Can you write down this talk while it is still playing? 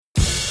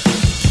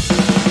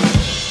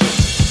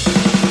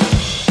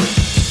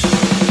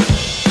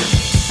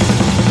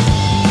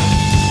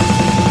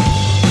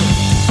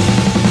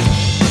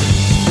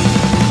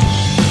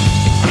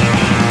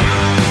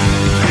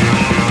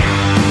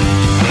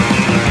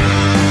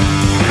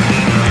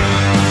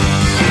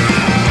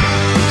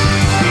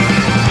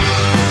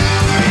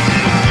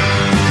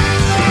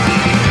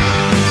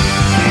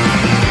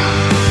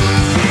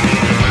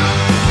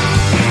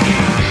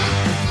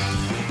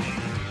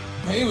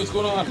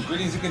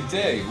Good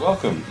day.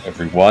 Welcome,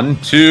 everyone,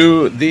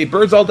 to the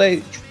Birds All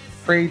Day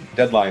Trade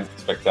Deadline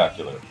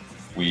Spectacular.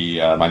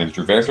 My name is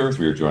Drew Versirs.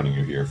 We are joining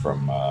you here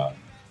from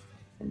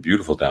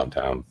beautiful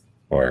downtown,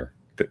 or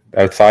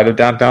outside of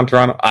downtown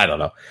Toronto. I don't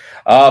know.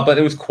 But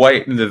it was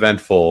quite an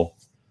eventful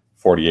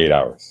 48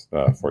 hours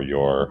for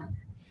your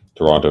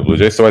Toronto Blue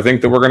Jays. So I think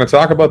that we're going to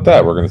talk about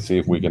that. We're going to see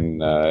if we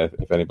can,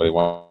 if anybody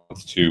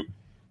wants to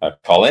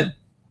call in,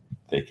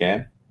 they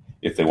can.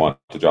 If they want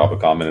to drop a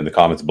comment in the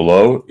comments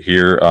below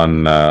here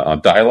on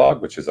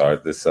Dialogue, which is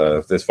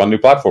this fun new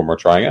platform we're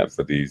trying out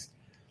for these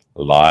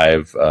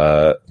live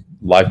to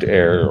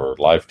air or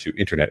live to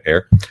internet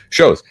air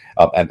shows.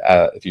 And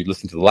if you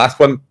listen to the last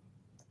one,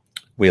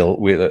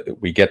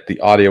 we get the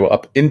audio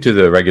up into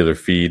the regular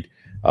feed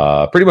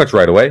pretty much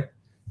right away.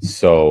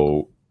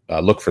 So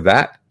look for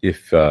that.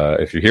 If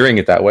you're hearing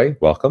it that way,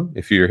 welcome.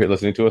 If you're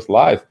listening to us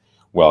live,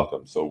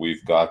 welcome. So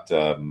we've got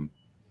a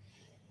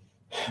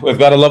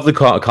lovely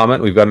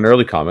comment. We've got an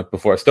early comment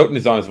before Stoughton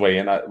is on his way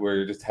in.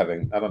 We're just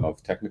having, I don't know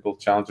if technical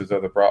challenges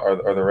are the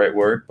right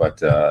word,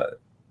 but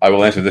I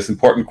will answer this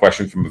important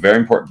question from a very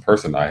important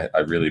person. I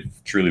really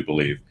truly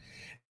believe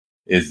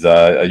is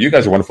you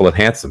guys are wonderful and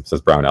handsome, says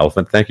Brown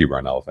Elephant. Thank you,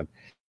 Brown Elephant.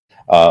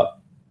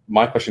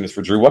 My question is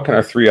for Drew. What can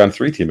our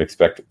 3-on-3 team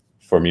expect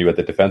from you at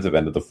the defensive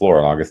end of the floor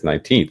on August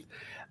 19th?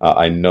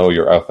 I know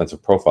your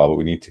offensive profile, but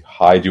we need to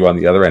hide you on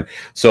the other end.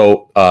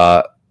 So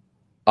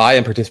I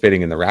am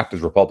participating in the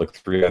Raptors Republic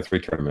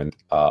 3-on-3 tournament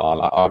on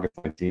August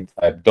 19th.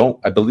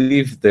 I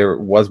believe there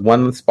was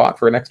one spot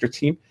for an extra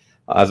team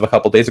as of a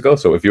couple days ago.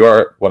 So if you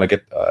want to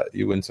get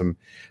you and some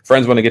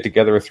friends want to get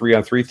together a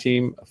 3-on-3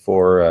 team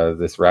for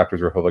this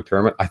Raptors Republic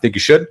tournament, I think you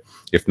should.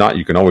 If not,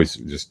 you can always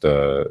just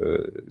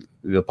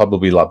there'll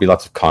probably be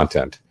lots of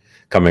content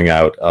coming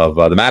out of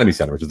the Mattamy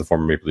Center, which is the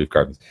former Maple Leaf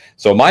Gardens.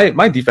 So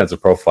my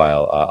defensive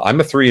profile, I'm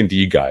a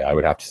 3-and-D guy, I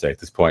would have to say, at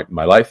this point in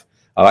my life.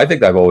 I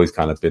think I've always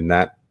kind of been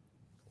that.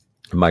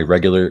 My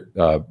regular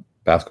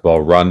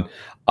basketball run,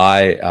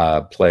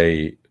 I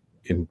play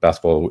in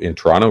basketball in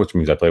Toronto, which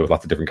means I play with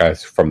lots of different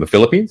guys from the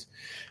Philippines,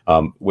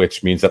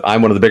 which means that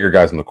I'm one of the bigger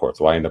guys on the court.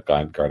 So I end up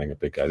guarding a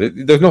big guy.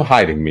 There's no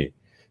hiding me.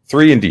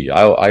 3-and-D.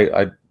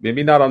 I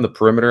maybe not on the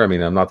perimeter. I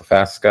mean, I'm not the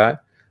fastest guy.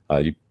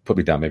 You put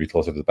me down maybe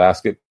closer to the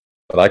basket,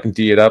 but I can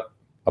D it up,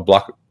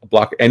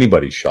 block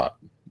anybody's shot.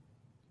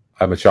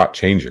 I'm a shot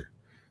changer,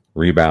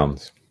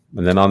 rebounds.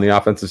 And then on the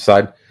offensive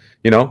side,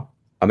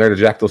 I'm there to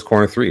jack those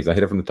corner threes. I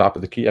hit it from the top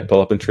of the key. I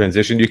pull up in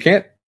transition. You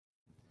can't.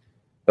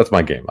 That's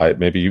my game.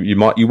 Maybe you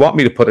want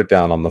me to put it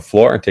down on the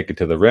floor and take it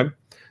to the rim.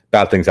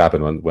 Bad things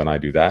happen when I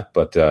do that.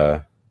 But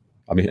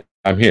I'm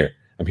here.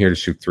 I'm here to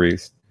shoot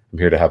threes. I'm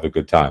here to have a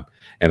good time.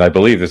 And I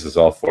believe this is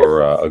all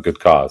for a good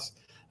cause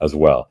as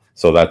well.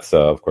 So that's,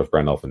 of course,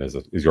 Brandon Elfin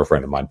is your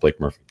friend of mine, Blake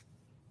Murphy.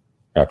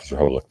 Raptors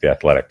Republic, The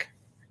Athletic.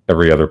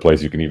 Every other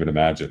place you can even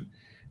imagine.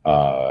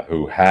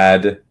 Who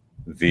had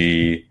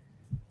the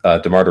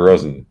DeMar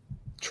DeRozan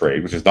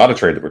trade, which is not a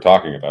trade that we're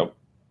talking about.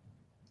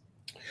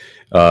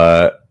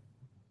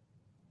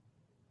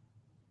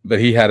 But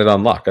he had it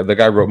on lock. The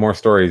guy wrote more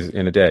stories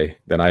in a day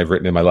than I've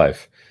written in my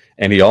life.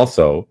 And he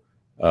also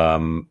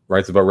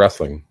writes about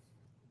wrestling,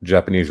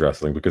 Japanese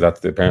wrestling, because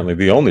that's apparently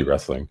the only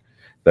wrestling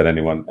that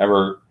anyone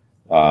ever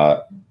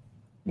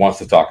wants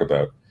to talk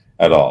about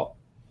at all.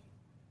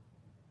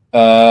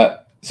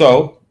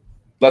 So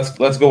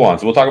let's go on.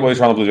 So we'll talk about the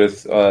Toronto Blue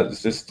Jays.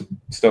 It's just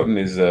Stoughton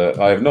is,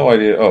 I have no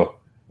idea.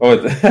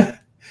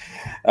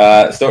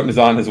 Stoughton is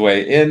on his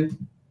way in.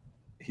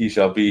 He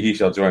shall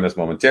join us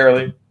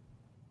momentarily.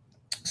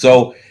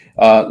 So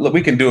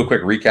we can do a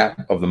quick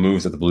recap of the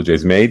moves that the Blue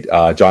Jays made.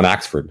 John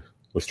Axford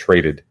was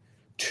traded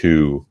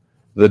to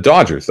the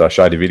Dodgers.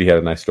 Shai Davidi had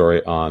a nice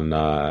story on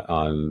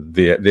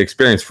the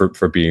experience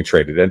for being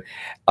traded. And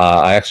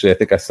I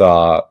think I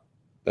saw,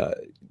 for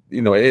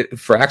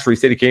Axford, he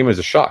said he came as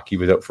a shock. He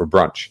was out for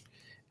brunch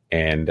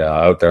and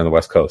out there on the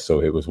West Coast. So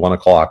it was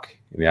 1:00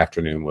 in the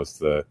afternoon was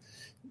the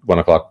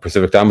 1:00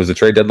 Pacific time was the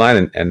trade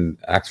deadline. And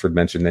Axford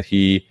mentioned that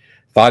he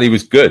thought he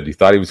was good. He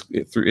thought he was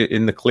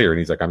in the clear. And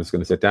he's like, I'm just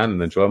going to sit down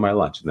and enjoy my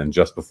lunch. And then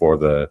just before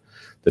the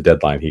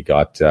deadline, he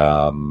got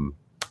the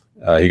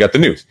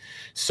news.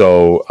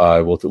 So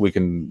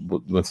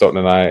when Stoughton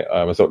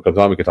and when Stoughton comes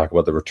on, we can talk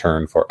about the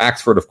return for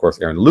Axford. Of course,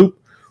 Aaron Loup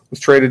was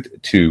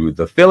traded to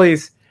the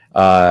Phillies.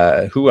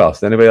 Who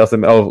else? Anybody else?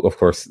 Of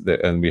course.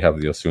 And we have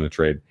the Osuna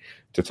trade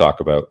to talk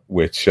about,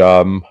 which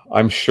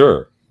I'm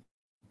sure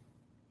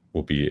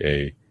will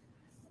be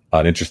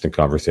an interesting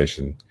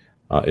conversation,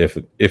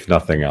 if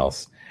nothing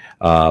else.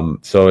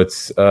 So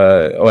it's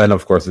and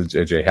of course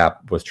J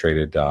Happ was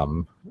traded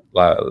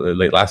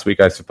late last week,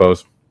 I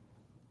suppose.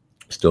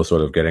 Still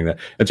sort of getting that.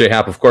 And J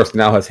Happ, of course,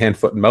 now has hand,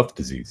 foot, and mouth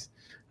disease.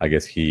 I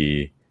guess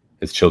his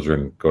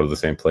children go to the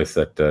same place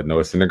that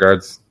Noah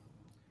Syndergaard's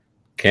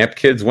camp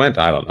kids went.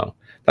 I don't know.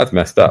 That's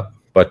messed up.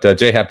 But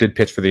J Happ did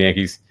pitch for the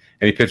Yankees,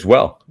 and he pitched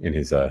well in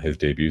his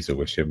debut. So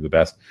wish him the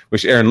best.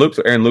 Wish Aaron Loup.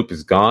 So Aaron Loup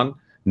is gone.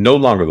 No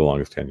longer the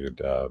longest tenured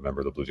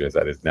member of the Blue Jays.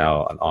 That is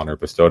now an honor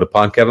bestowed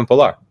upon Kevin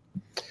Pillar.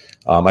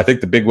 I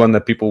think the big one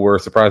that people were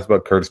surprised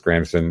about, Curtis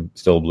Granderson,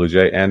 still a Blue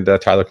Jay, and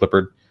Tyler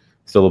Clippard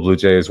still a Blue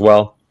Jay as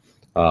well.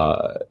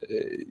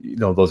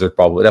 Those are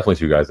definitely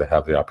two guys that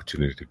have the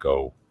opportunity to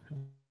go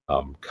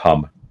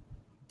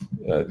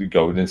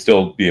go and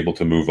still be able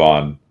to move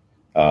on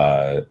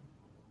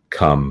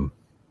come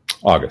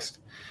August.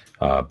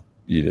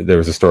 There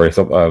was a story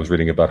I was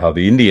reading about how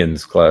the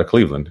Indians,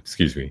 Cleveland,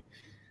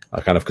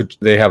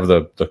 they have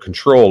the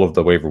control of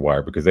the waiver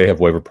wire because they have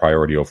waiver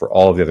priority over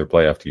all of the other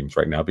playoff teams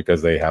right now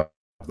because they have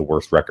the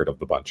worst record of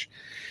the bunch.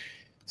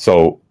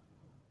 So,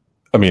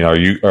 I mean,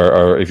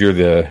 if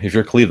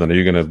you're Cleveland, are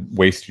you going to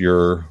waste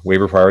your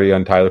waiver priority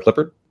on Tyler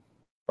Clippard?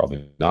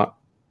 Probably not.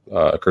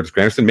 Curtis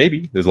Granderson,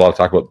 maybe. There's a lot of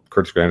talk about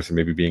Curtis Granderson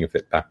maybe being a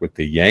fit back with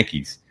the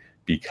Yankees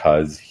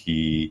because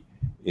he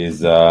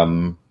is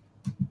because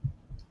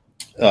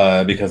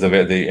of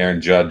the Aaron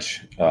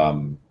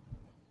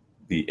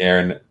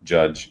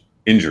Judge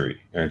injury.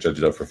 Aaron Judge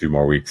is out for a few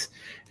more weeks,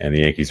 and the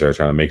Yankees are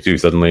trying to make do.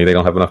 Suddenly, they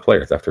don't have enough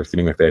players after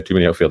seeming like they had too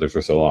many outfielders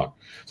for so long.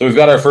 So we've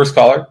got our first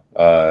caller.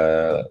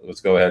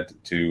 Let's go ahead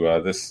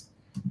to this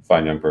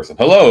fine young person.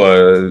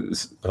 Hello.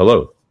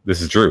 Hello.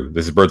 This is Drew.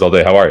 This is Birds All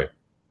Day. How are you?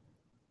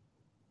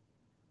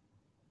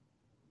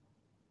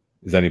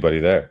 Is anybody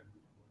there?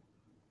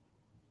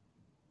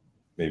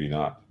 Maybe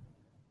not.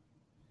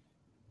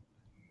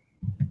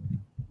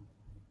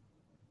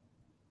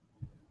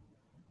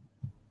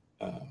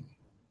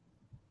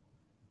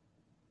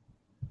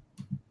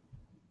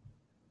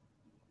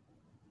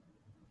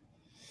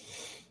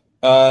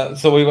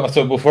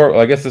 So before,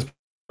 I guess this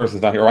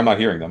person's not here, or I'm not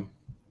hearing them.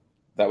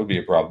 That would be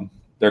a problem.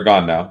 They're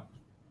gone now.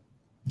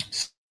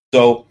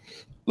 So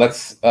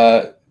let's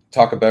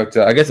talk about.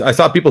 I guess I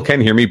saw people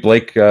can hear me.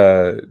 Blake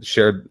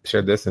shared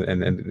this,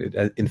 and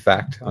in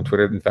fact on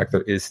Twitter, in fact,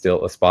 there is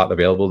still a spot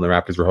available in the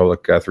Raptors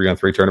Republic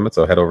 3-on-3 tournament.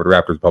 So head over to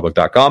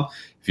RaptorsRepublic.com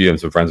if you and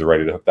some friends are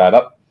ready to hook that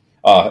up.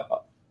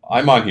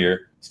 I'm on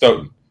here,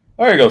 Stoughton.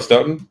 There you go,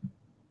 Stoughton.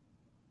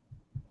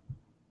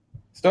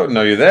 Stoughton,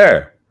 are you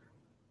there?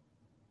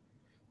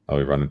 Oh,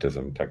 we run into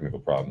some technical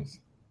problems.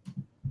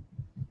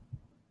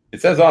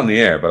 It says on the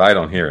air, but I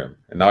don't hear him,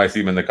 and now I see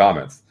him in the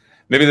comments.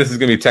 Maybe this is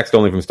going to be text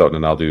only from Stoughton,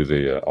 and I'll do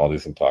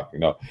some talking.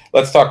 No,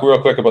 let's talk real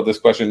quick about this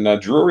question.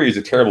 Drury is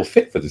a terrible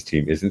fit for this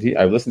team, isn't he?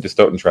 I've listened to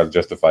Stoughton try to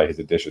justify his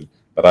addition,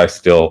 but I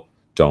still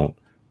don't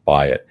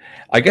buy it.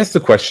 I guess the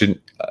question,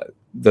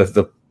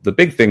 the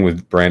big thing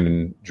with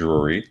Brandon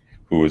Drury,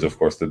 who is of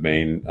course the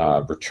main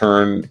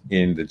return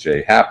in the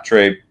J Happ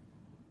trade,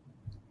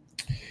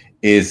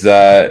 is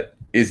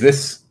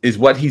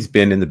what he's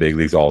been in the big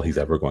leagues all he's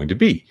ever going to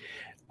be.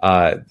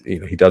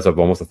 He does have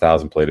almost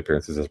 1,000 plate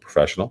appearances as a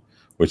professional,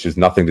 which is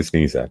nothing to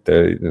sneeze at.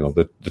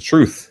 The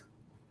truth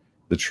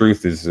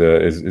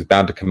is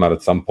bound to come out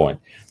at some point.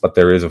 But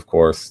there is, of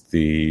course,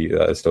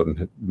 as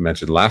Stoughton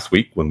mentioned last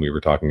week when we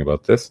were talking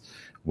about this,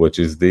 which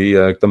is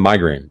the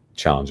migraine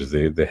challenges,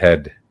 the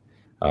head,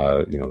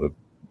 the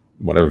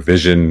whatever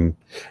vision,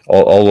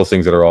 all those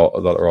things that are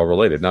all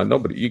related. Now,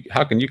 you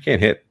can't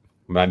hit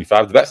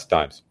 95 the best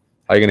times.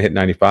 How are you going to hit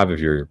 95 if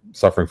you're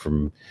suffering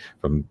from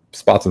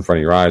spots in front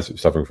of your eyes,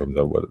 suffering from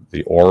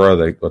the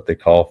aura, what they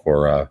call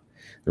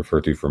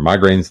refer to for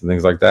migraines and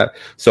things like that?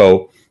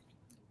 So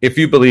if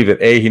you believe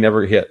that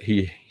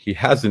he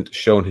hasn't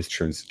shown his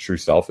true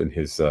self in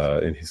his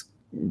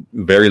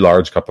very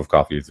large cup of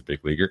coffee as a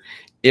big leaguer.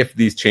 If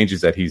these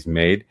changes that he's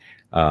made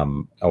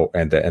and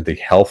the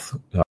health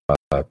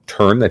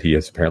turn that he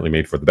has apparently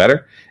made for the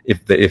better,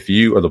 if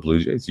you are the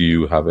Blue Jays,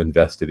 you have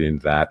invested in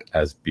that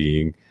as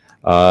being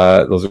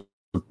those are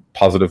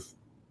positive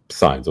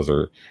signs.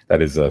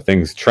 That is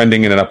things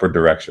trending in an upward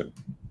direction,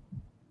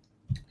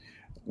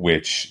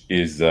 which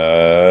is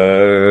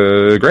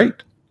great.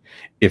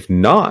 If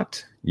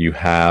not, you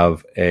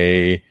have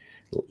a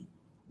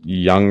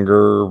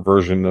younger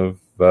version of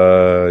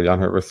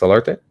Yangervis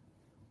Solarte.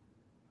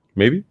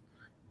 Maybe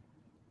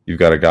you've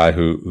got a guy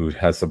who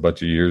has a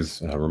bunch of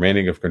years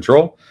remaining of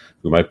control,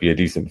 who might be a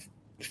decent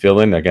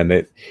fill-in. Again,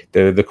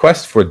 the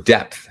quest for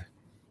depth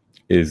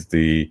is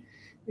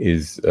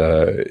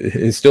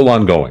still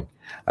ongoing.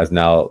 As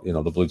now,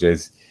 the Blue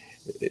Jays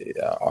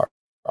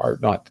are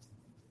not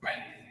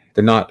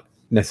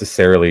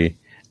necessarily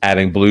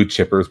adding blue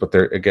chippers, but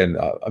they're again.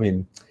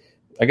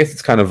 I guess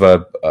it's kind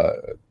of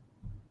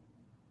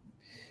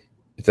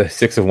it's a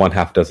 6 of one,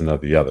 half dozen of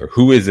the other.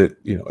 Who is it?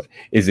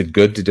 Is it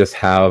good to just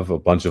have a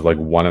bunch of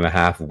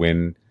 1.5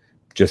 win,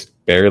 just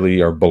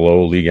barely or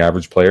below league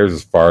average players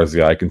as far as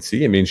the eye can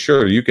see?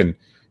 Sure, you can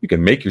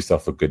make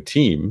yourself a good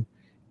team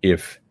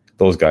if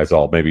those guys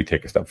all maybe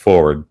take a step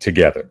forward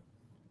together.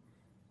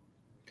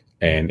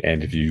 And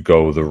if you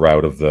go the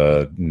route of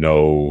the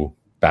no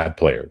bad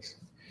players,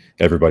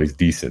 everybody's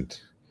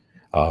decent.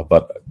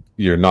 But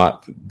you're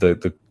not,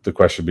 the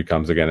question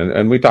becomes again,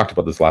 and we talked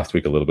about this last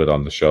week a little bit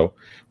on the show,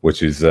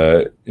 which is,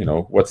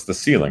 what's the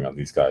ceiling on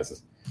these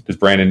guys? Does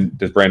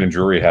Brandon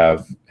Drury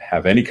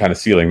have any kind of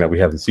ceiling that we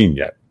haven't seen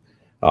yet?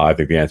 I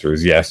think the answer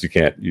is yes. Or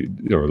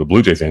the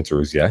Blue Jays'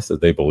 answer is yes, that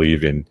they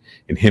believe in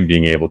him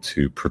being able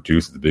to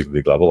produce at the big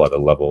league level at a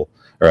level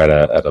or at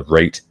a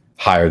rate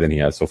higher than he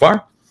has so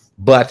far.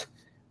 But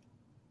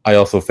I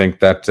also think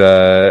that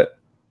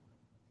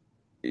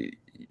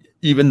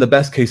even the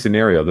best case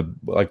scenario,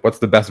 what's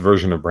the best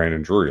version of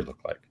Brandon Drury look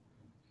like?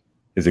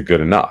 Is it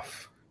good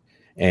enough?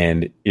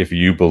 And if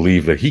you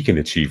believe that he can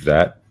achieve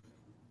that,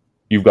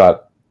 you've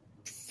got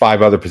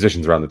 5 other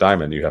positions around the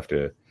diamond you have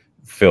to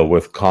fill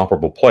with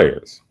comparable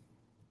players,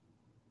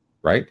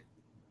 right?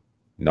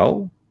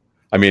 No?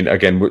 I mean,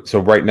 again, so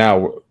right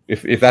now,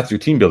 if that's your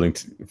team building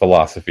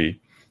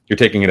philosophy, you're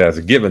taking it as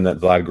a given that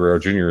Vlad Guerrero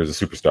Jr.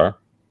 is a superstar.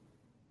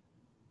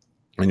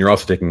 And you're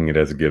also taking it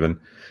as a given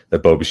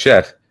that Bo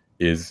Bichette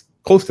is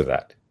close to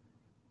that.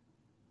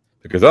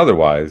 Because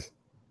otherwise,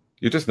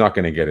 you're just not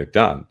going to get it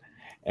done.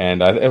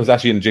 And it was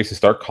actually in the Jason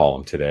Stark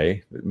column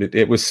today.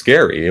 It was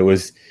scary. It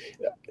was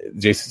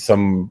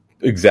some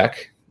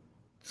exec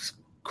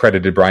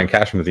credited Brian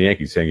Cashman of the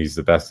Yankees, saying he's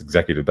the best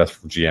executive,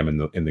 best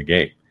GM in the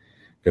game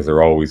because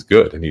they're always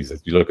good. And he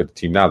says, you look at the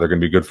team now, they're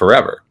going to be good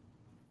forever.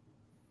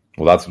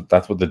 Well,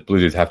 that's what the Blue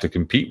Jays have to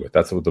compete with.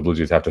 That's what the Blue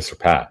Jays have to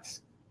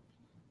surpass.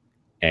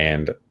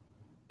 And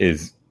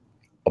is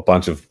a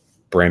bunch of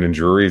Brandon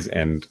Drury's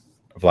and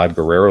Vlad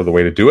Guerrero the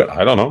way to do it?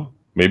 I don't know.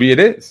 Maybe it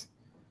is.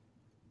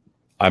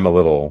 I'm a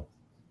little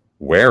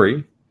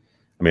wary.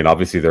 I mean,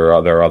 obviously there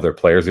are other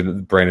players.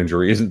 Brandon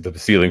Drury isn't the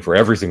ceiling for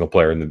every single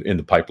player in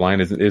the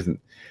pipeline. Isn't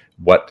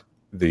what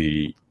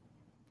the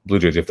Blue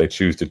Jays, if they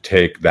choose to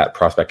take that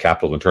prospect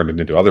capital and turn it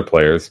into other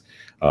players,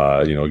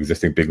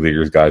 existing big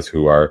leaguers, guys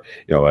who are,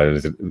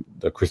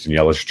 the Christian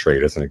Yelich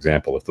trade as an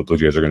example. If the Blue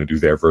Jays are going to do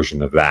their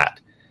version of that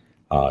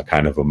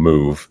kind of a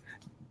move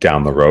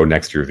down the road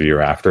next year, the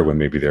year after, when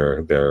maybe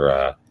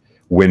their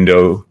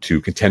window to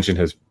contention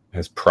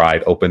has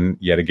pried open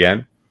yet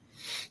again,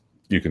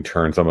 you can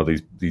turn some of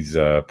these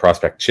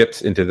prospect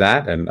chips into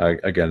that. And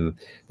again,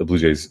 the Blue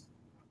Jays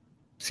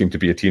seem to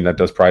be a team that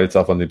does pride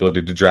itself on the ability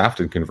to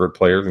draft and convert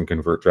players and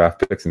convert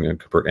draft picks and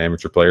convert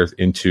amateur players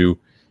into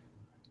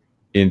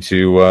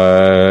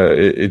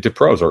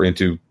pros or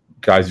into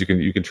guys you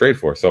can trade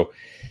for. So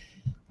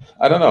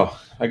I don't know.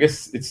 I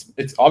guess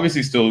it's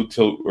obviously still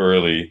too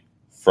early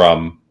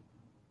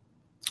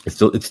it's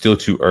still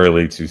too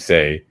early to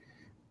say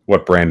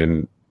what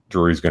Brandon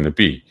Drury is going to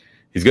be.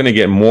 He's going to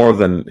get more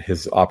than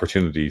his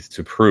opportunities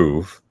to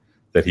prove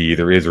that he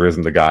either is or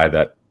isn't the guy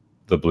that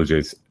the Blue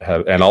Jays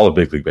have, and all of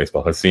Big League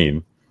Baseball has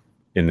seen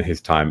in his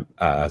time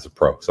as a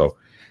pro. So,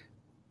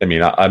 I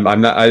mean, I'm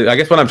not. I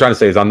guess what I'm trying to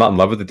say is I'm not in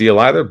love with the deal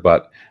either.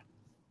 But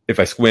if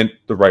I squint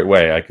the right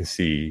way, I can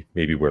see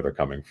maybe where they're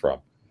coming from.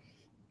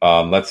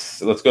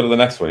 Let's go to the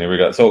next one. Here we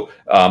go. So,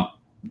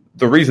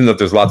 the reason that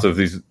there's lots of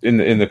these in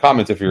the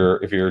comments, if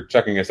you're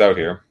checking us out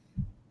here,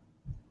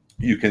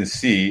 you can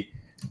see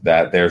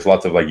that there's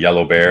lots of like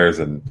yellow bears,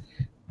 and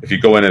if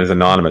you go in as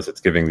anonymous, it's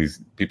giving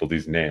these people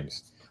these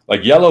names.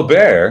 Like Yellow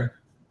Bear.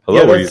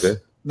 Hello, what are you doing?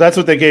 That's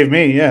what they gave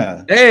me,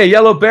 yeah. Hey,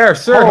 Yellow Bear,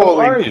 sir,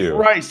 Holy how are you?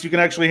 Christ, you can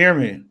actually hear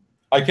me.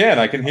 I can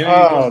hear you.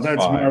 Oh, that's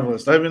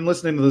marvelous. I've been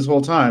listening to this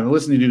whole time.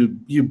 Listening to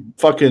you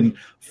fucking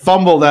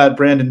fumble that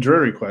Brandon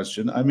Drury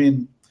question. I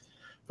mean,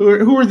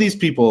 who are these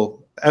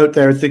people out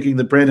there thinking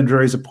that Brandon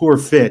Drury is a poor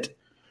fit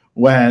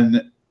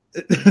when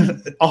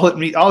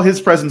all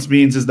his presence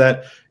means is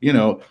that,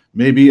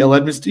 maybe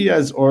Aledmys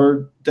Diaz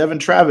or Devin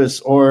Travis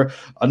or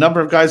a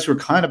number of guys who are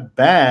kind of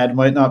bad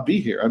might not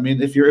be here. I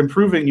mean, if you're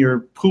improving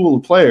your pool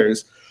of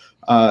players,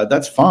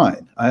 that's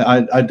fine.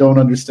 I don't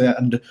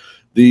understand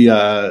the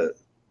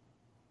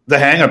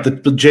hang up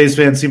that the Jays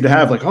fans seem to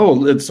have. Like,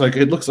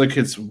 it looks like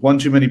it's one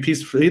too many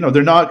pieces.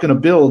 They're not going to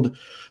build.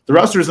 The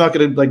roster is not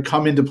going to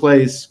come into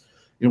place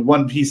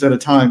one piece at a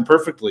time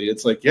perfectly.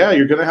 It's like, yeah,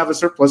 you're going to have a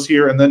surplus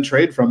here and then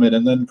trade from it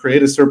and then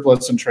create a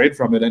surplus and trade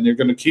from it. And you're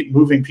going to keep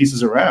moving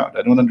pieces around.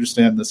 I don't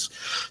understand this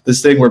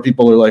thing where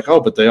people are like,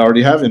 oh, but they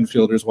already have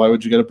infielders. Why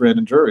would you get a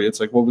Brandon Drury? It's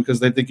like, well, because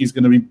they think he's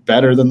going to be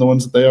better than the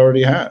ones that they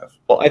already have.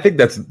 Well, I think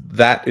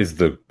that is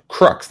the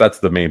crux. That's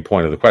the main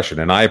point of the question.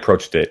 And I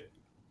approached it.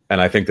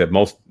 And I think that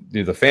most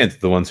the fans,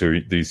 the ones who are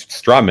these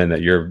straw men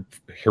that you're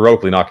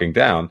heroically knocking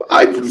down.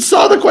 I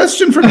saw the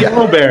question from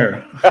Yellow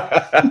Bear.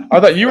 I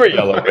thought you were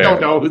Yellow Bear. I don't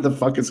know who the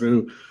fuck is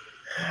who.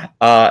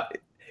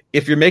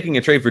 If you're making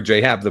a trade for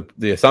J-Happ,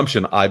 the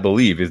assumption, I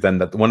believe, is then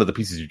that one of the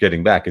pieces you're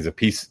getting back is a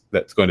piece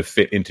that's going to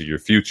fit into your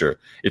future.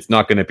 It's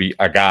not going to be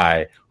a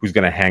guy who's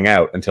going to hang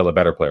out until a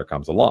better player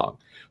comes along.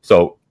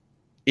 So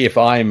if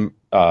I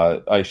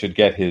should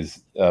get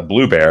his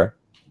Blue Bear,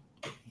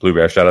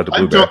 shout out to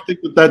Blue Bear. I don't think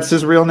that's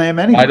his real name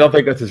anyway. I don't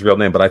think that's his real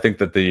name, but I think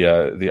that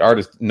the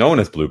artist known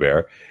as Blue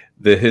Bear,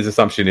 his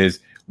assumption is,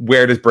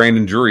 where does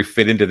Brandon Drury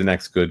fit into the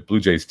next good Blue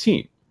Jays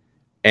team?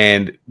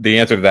 And the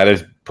answer to that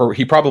is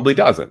he probably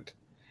doesn't.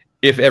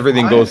 If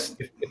everything hits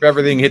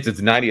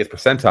its 90th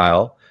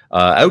percentile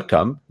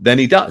outcome, then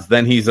he does.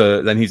 Then he's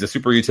a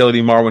super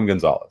utility Marwin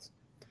Gonzalez.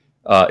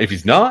 If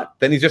he's not,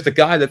 then he's just a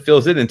guy that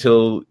fills in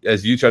until,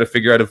 as you try to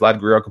figure out if Vlad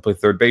Guerrero can play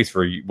third base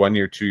for 1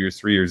 year, 2 years,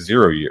 3 years,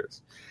 0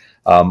 years.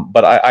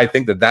 But I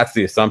think that's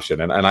the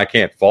assumption, and I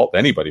can't fault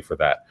anybody for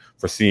that,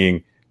 for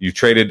seeing you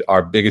traded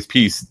our biggest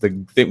piece.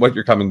 What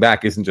you're coming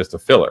back isn't just a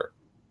filler,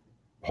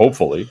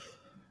 hopefully.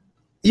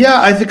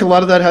 Yeah, I think a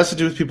lot of that has to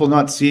do with people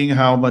not seeing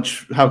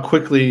how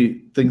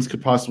quickly things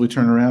could possibly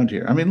turn around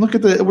here. I mean,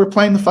 we're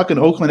playing the fucking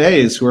Oakland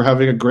A's, who are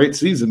having a great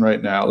season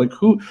right now.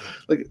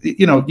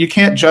 You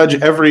can't judge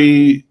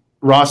every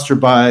roster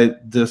by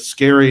the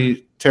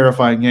scary,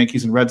 terrifying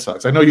Yankees and Red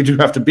Sox. I know you do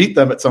have to beat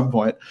them at some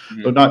point,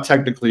 but not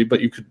technically.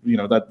 But you could,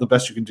 that the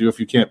best you can do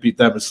if you can't beat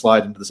them is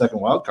slide into the second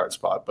wild card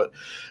spot.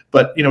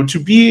 But to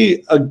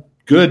be a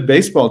good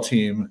baseball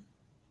team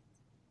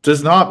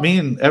does not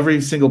mean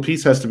every single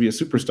piece has to be a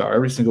superstar.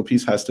 Every single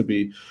piece has to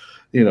be,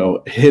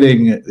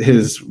 hitting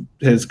his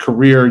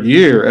career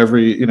year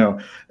every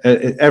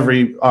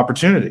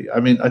opportunity. I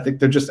mean, I think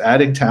they're just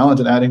adding talent,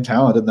 and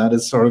that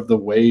is sort of the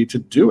way to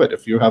do it.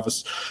 If you have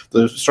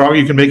the stronger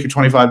you can make your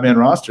 25-man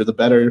roster, the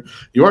better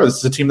you are. This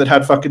is a team that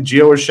had fucking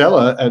Gio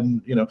Urshela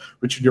and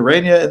Richard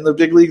Urania in the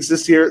big leagues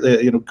this year.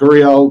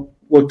 Gurriel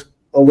looked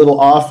a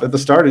little off at the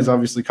start. He's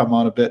obviously come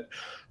on a bit.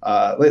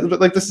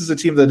 But this is a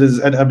team that is,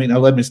 and I mean,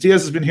 Aledmys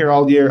Diaz has been here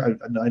all year.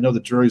 I know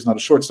that Drury's not a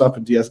shortstop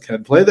and Diaz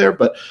can play there,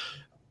 but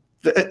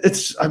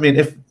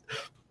if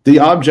the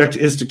object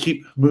is to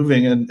keep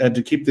moving and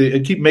to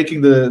keep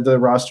making the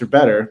roster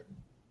better,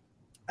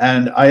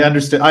 and I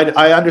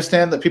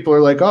understand that people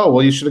are like, oh,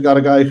 well, you should have got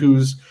a guy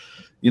who's,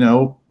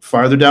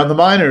 farther down the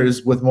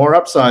minors with more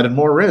upside and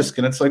more risk,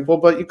 and it's like, well,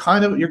 but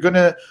you're going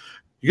to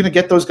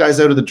get those guys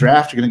out of the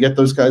draft. You're going to get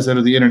those guys out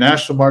of the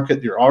international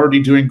market. You're already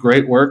doing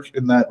great work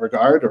in that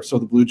regard, or so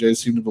the Blue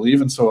Jays seem to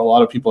believe. And so a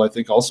lot of people, I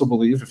think, also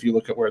believe, if you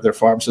look at where their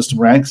farm system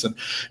ranks, and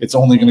it's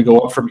only going to go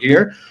up from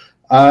here.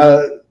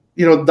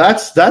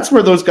 That's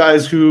where those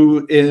guys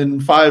who in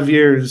 5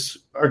 years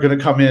are going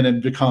to come in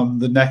and become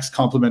the next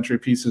complementary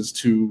pieces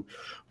to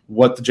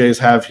what the Jays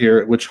have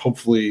here, which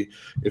hopefully,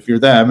 if you're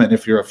them and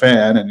if you're a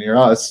fan and you're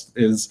us,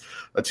 is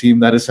a team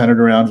that is centered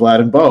around Vlad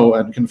and Bo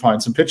and can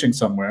find some pitching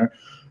somewhere.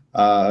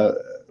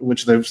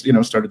 Which they've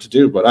started to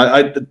do, but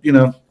I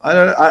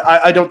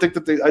don't think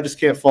that I just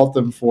can't fault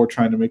them for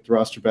trying to make the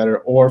roster better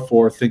or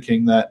for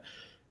thinking that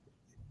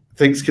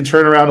things can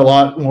turn around a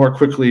lot more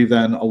quickly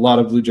than a lot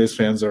of Blue Jays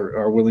fans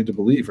are willing to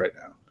believe right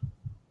now.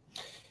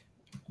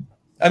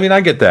 I mean,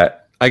 I get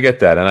that,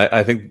 and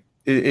I think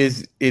it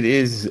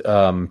is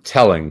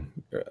telling,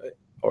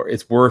 or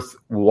it's worth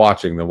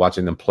watching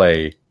them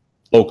play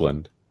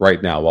Oakland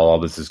right now while all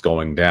this is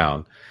going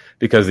down.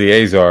 Because the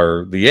A's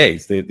are the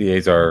A's. The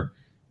A's are,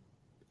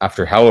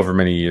 after however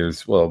many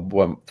years,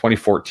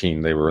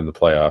 2014, they were in the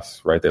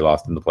playoffs, right? They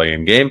lost in the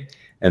play-in game,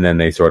 and then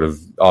they sort of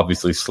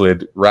obviously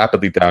slid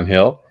rapidly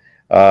downhill.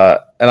 And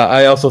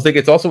I also think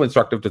it's also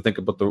instructive to think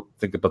about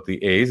the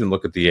A's and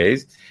look at the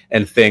A's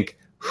and think,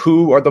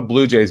 who are the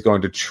Blue Jays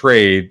going to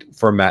trade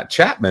for Matt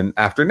Chapman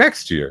after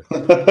next year?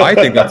 I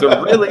think that's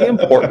a really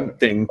important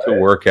thing to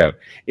work out.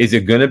 Is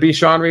it going to be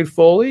Sean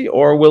Reid-Foley,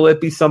 or will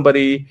it be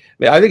somebody?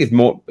 I think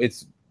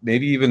it's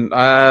maybe even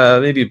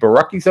maybe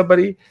Baraki,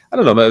 somebody. I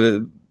don't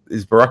know.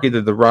 Is Baraki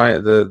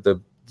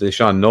the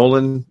Sean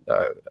Nolan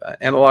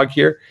analog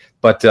here?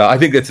 But I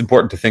think it's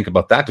important to think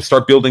about that, to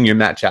start building your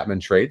Matt Chapman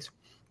trades,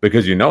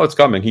 because it's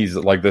coming. He's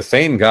like the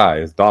same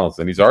guy as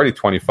Donaldson. He's already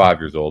 25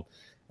 years old.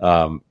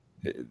 The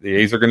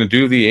A's are going to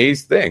do the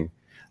A's thing.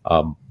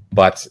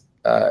 But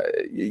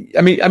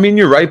I mean,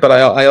 you're right. But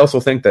I also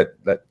think that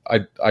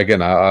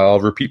I'll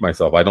repeat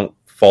myself. I don't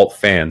fault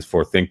fans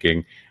for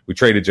thinking we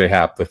traded J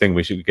Happ. The thing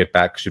we should get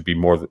back should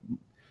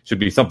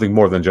be something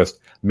more than just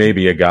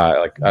maybe a guy.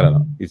 Like, I don't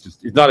know. He's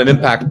not an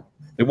impact.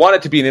 They want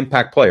it to be an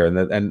impact player,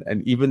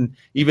 and even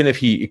if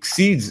he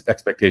exceeds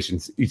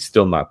expectations, he's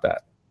still not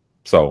that.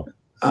 So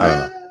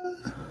I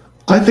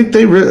think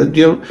they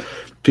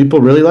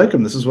people really like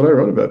him. This is what I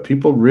wrote about.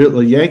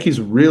 The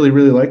Yankees really,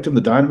 really liked him.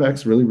 The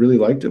Diamondbacks really, really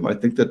liked him. I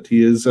think that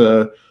he is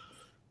a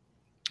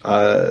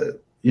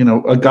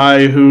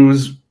guy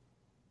whose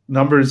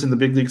numbers in the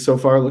big league so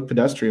far look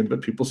pedestrian,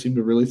 but people seem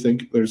to really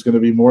think there's going to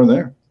be more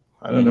there.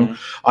 I don't know.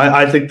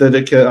 I think that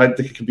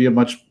it could be a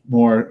much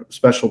more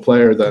special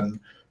player than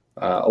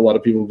a lot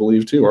of people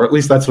believe too, or at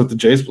least that's what the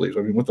Jays believe.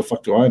 I mean, what the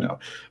fuck do I know?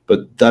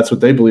 But that's what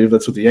they believe.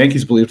 That's what the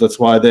Yankees believe. That's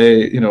why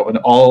they, and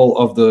all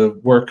of the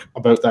work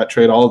about that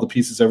trade, all of the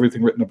pieces,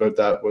 everything written about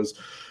that was,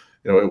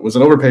 it was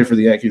an overpay for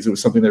the Yankees. It was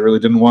something they really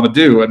didn't want to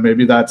do. And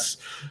maybe that's,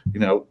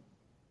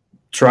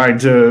 trying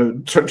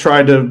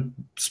to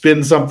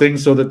spin something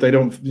so that they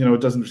don't,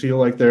 it doesn't feel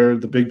like they're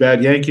the big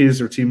bad Yankees,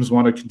 or teams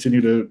want to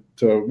continue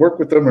to work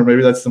with them. Or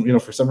maybe that's some,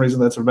 for some reason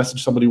that's a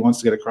message somebody wants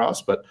to get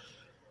across. But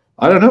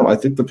I don't know. I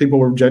think the people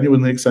were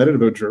genuinely excited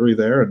about Drury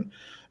there,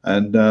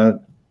 and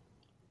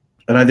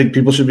I think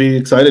people should be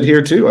excited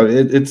here too. I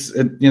mean,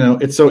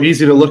 it's so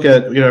easy to look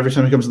at, every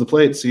time he comes to the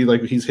plate, see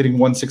like he's hitting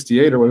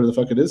 168 or whatever the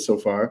fuck it is so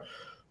far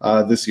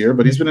this year,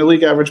 but he's been a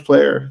league average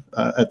player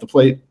at the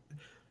plate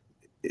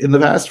in the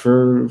past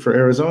for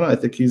Arizona. I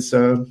think he's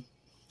I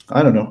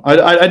don't know.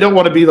 I don't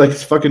want to be like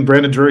fucking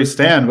Brandon Drury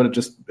stan, but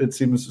it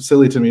seems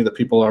silly to me that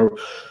people are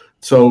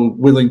so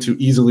willing to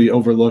easily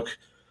overlook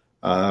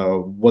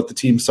what the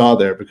team saw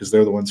there, because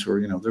they're the ones who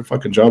are, their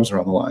fucking jobs are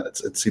on the line.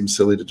 It seems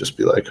silly to just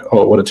be like,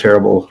 oh, what a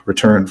terrible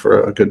return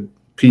for a good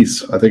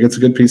piece. I think it's a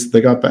good piece that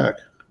they got back.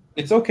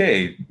 it's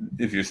okay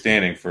if you're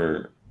standing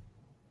for.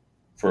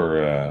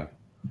 Well,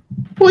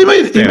 he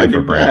might be bad.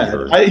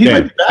 He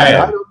might be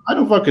bad. I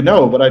don't fucking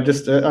know, but I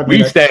just.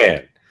 We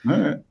stand. All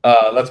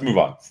right. Let's move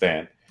on.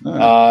 Stan.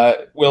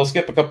 Right. We'll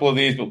skip a couple of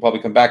these. We'll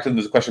probably come back to them.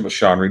 There's a question about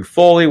Sean Reid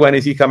Foley. When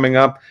is he coming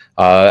up?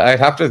 I'd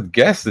have to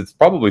guess it's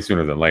probably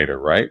sooner than later,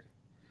 right?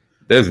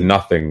 There's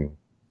nothing.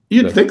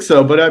 You'd think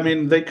so, but I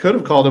mean, they could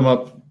have called him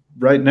up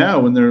right now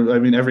when they're. I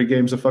mean, every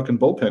game's a fucking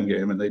bullpen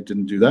game, and they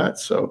didn't do that.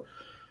 So,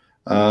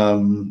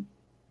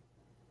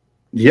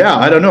 yeah,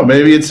 I don't know.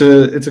 Maybe it's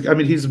a. I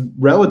mean, he's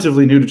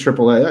relatively new to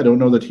AAA. I don't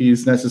know that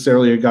he's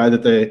necessarily a guy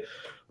that they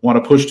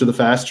want to push to the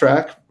fast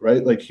track,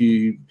 right? Like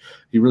he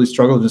really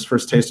struggled in his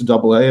first taste of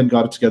AA and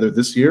got it together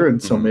this year,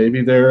 and so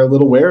maybe they're a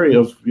little wary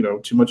of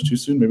too much too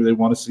soon. Maybe they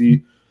want to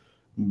see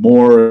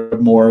more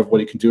of what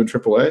he can do in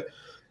AAA.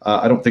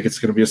 I don't think it's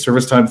going to be a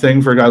service time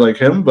thing for a guy like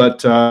him,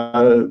 but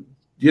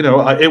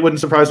it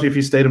wouldn't surprise me if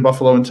he stayed in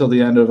Buffalo until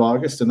the end of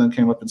August and then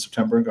came up in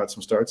September and got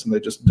some starts, and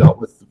they just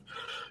dealt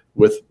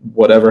with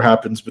whatever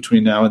happens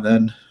between now and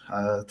then,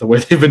 the way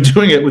they've been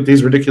doing it with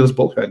these ridiculous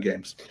bullpen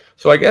games.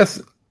 So I guess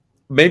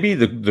maybe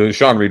the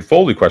Sean Reid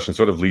Foley question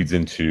sort of leads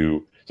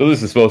into. So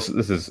this is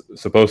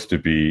supposed to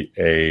be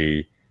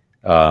a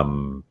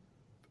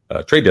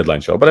trade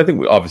deadline show, but I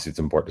think obviously it's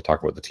important to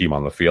talk about the team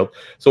on the field.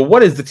 So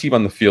what is the team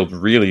on the field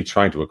really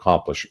trying to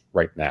accomplish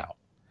right now?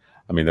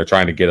 I mean, they're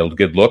trying to get a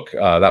good look.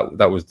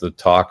 That was the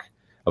talk.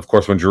 Of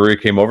course, when Drury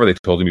came over, they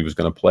told him he was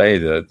going to play.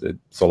 The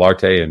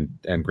Solarte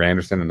and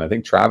Granderson and I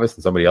think Travis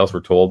and somebody else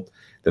were told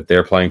that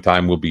their playing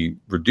time will be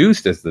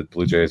reduced as the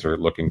Blue Jays are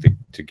looking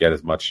to get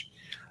as much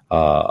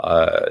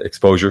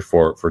exposure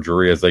for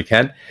Drury as they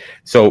can.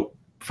 So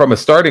from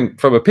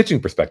a pitching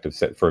perspective,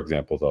 for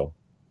example, though,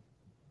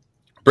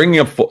 bringing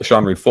up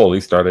Sean Reid Foley,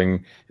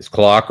 starting his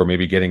clock, or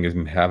maybe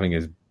having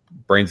his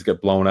brains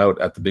get blown out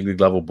at the big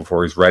league level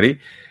before he's ready.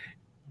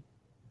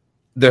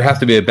 There has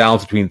to be a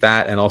balance between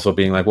that and also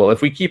being like, well,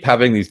 if we keep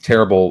having these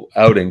terrible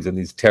outings and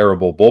these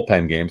terrible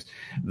bullpen games,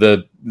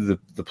 the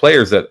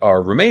players that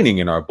are remaining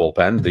in our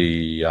bullpen,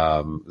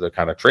 the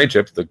kind of trade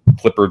chips, the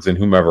Clippards and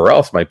whomever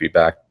else might be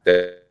back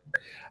there,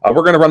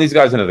 we're going to run these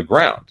guys into the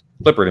ground.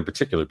 Clippard in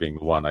particular being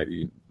the one,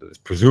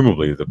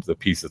 presumably the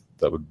piece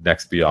that would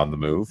next be on the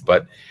move,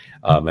 but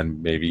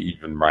and maybe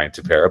even Ryan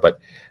Tepera. But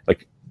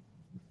like,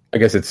 I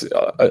guess it's.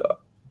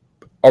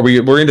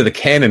 We're into the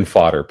cannon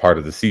fodder part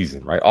of the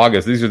season, right?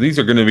 August. These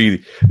are going to be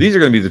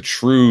the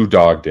true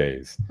dog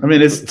days. I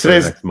mean, it's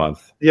today's next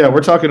month. Yeah,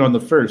 we're talking on the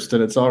 1st,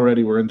 and it's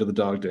already we're into the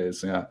dog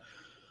days. Yeah,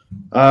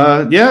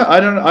 yeah.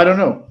 I don't know. I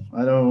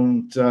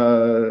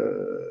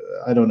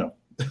don't know.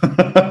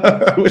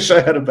 I wish I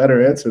had a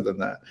better answer than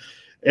that.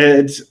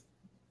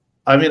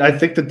 I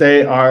think that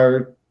they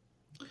are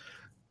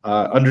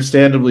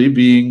understandably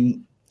being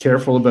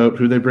careful about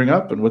who they bring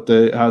up and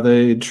how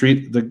they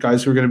treat the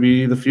guys who are going to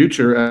be the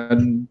future,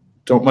 and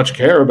don't much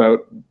care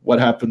about what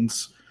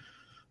happens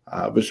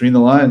between the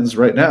lines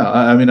right now.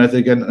 I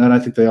think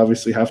they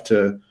obviously have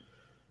to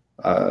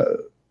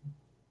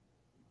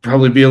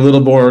probably be a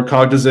little more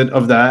cognizant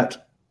of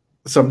that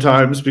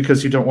sometimes,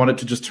 because you don't want it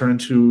to just turn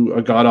into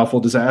a god awful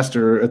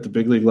disaster at the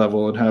big league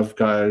level and have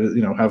guys,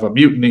 have a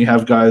mutiny,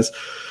 have guys,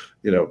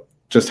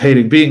 just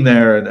hating being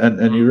there,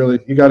 and you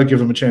got to give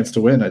them a chance to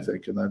win, I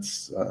think, and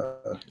that's.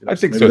 I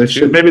think so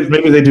too.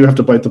 Maybe they do have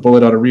to bite the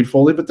bullet on a Reid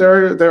Foley, but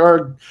there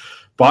are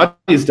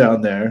bodies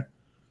down there.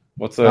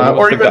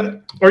 Or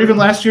even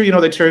last year,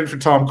 they traded for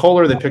Tom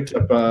Kohler. They picked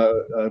up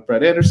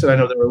Brett Anderson. I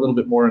know they were a little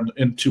bit more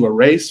into a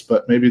race,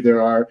 but maybe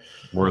there are.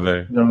 Were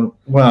they?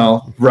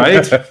 Well,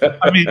 right.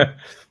 I mean,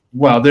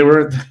 well, they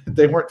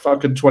weren't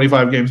fucking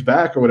 25 games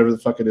back or whatever the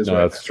fuck it is. No,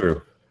 right that's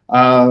now.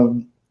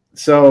 True.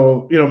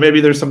 So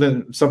maybe there's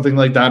something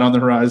like that on the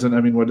horizon.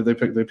 I mean, what did they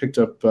pick? They picked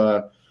up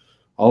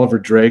Oliver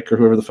Drake or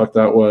whoever the fuck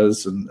that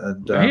was, and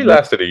he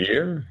lasted a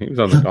year. He was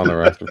on the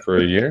roster for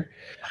a year.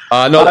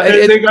 They got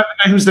the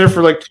guy who's there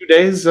for like 2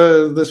 days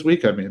this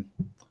week. I mean,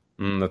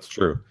 that's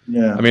true.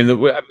 Yeah. I mean,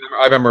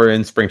 I remember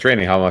in spring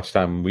training how much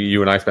time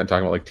you and I spent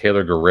talking about like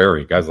Taylor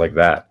Guerreri, guys like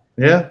that.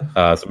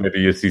 Yeah. So maybe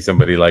you see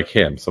somebody like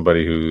him,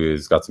 somebody who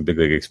has got some big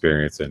league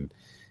experience and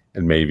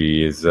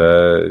maybe is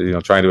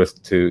trying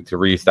to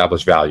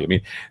reestablish value. I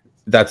mean,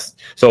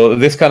 so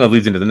this kind of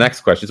leads into the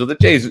next question. So the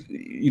Jays,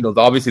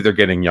 obviously they're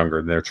getting younger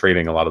and they're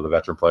trading a lot of the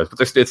veteran players,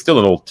 but it's still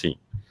an old team.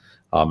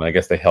 And I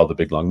guess they held a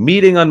big long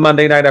meeting on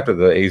Monday night after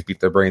the A's beat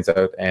their brains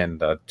out,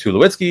 and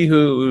Tulowitzki,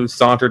 who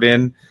sauntered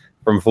in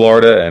from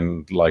Florida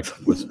and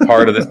was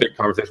part of this big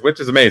conversation, which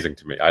is amazing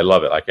to me. I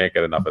love it. I can't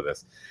get enough of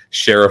this.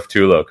 Sheriff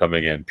Tulo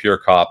coming in, pure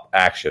cop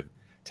action,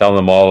 telling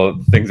them all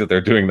the things that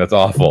they're doing that's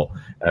awful,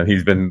 and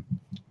he's been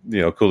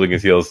cooling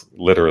his heels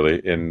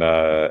literally in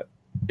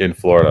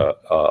Florida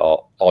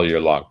all year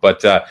long.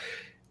 But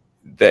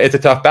it's a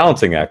tough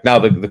balancing act. Now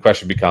the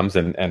question becomes,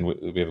 and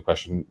we have a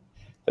question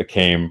that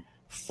came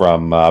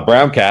from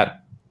Brown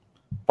Cat,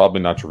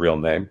 probably not your real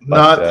name.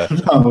 But,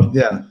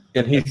 yeah.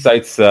 And he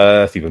cites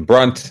Stephen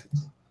Brunt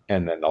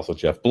and then also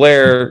Jeff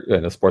Blair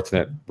and the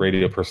Sportsnet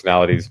radio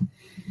personalities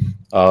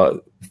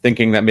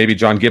thinking that maybe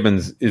John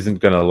Gibbons isn't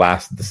going to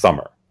last the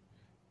summer.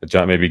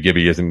 John, maybe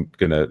Gibby isn't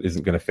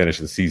gonna finish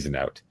the season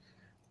out.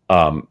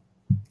 Are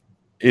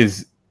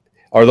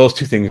those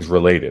two things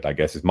related? I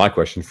guess is my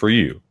question for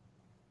you.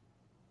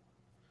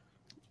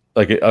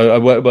 Like,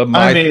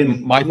 my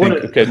thing.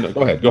 Okay, no,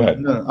 go ahead.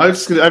 No,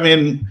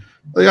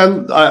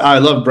 I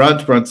love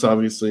Brunt. Brunt's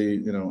obviously,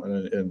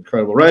 an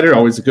incredible writer,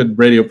 always a good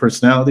radio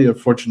personality.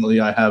 Unfortunately,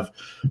 I have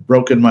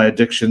broken my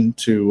addiction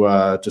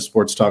to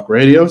sports talk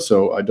radio,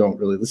 so I don't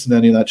really listen to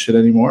any of that shit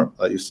anymore.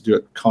 I used to do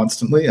it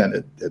constantly, and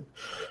it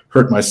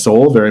hurt my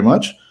soul very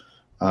much.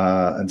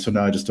 And so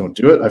now I just don't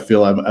do it. I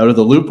feel I'm out of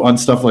the loop on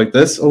stuff like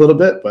this a little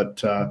bit,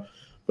 but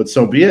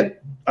so be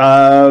it.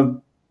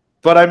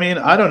 But I mean,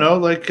 I don't know,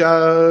 like,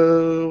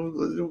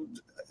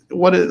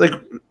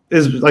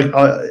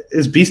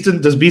 is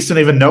Beeston? Does Beeston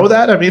even know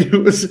that? I mean,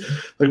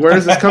 where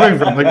is this coming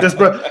from? Like, does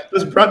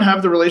Brunt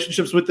have the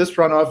relationships with this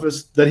front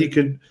office that he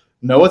could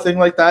know a thing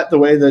like that the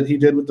way that he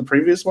did with the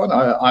previous one?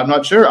 I'm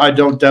not sure. I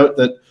don't doubt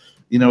that,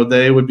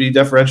 they would be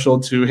deferential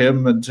to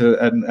him and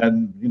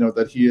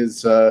that he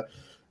is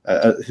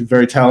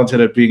very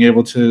talented at being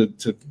able to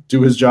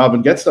do his job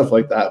and get stuff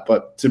like that.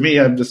 But to me,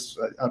 I'm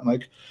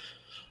like,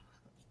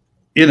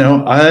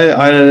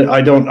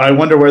 I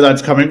wonder where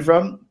that's coming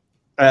from.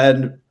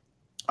 And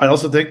I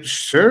also think,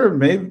 sure,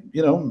 maybe.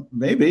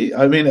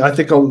 I mean, I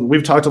think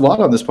we've talked a lot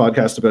on this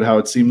podcast about how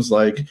it seems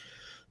like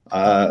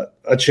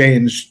a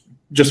change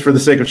just for the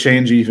sake of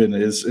change even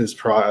is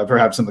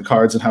perhaps in the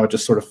cards, and how it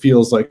just sort of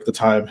feels like the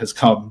time has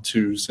come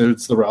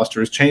since the roster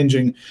is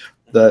changing,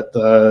 that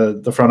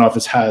the front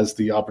office has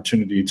the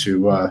opportunity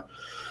to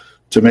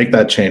make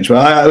that change.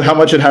 But how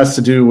much it has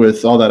to do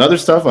with all that other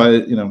stuff,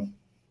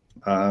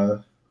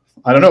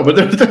 I don't know,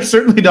 but they're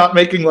certainly not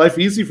making life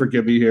easy for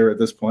Gibby here at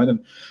this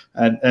point.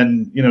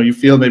 And you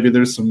feel maybe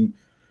there's some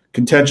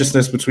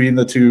contentiousness between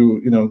the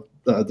two,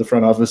 the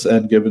front office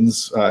and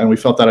Gibbons. And we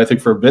felt that, I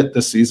think, for a bit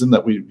this season,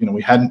 that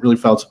we hadn't really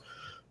felt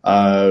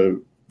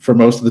for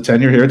most of the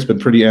tenure here. It's been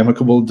pretty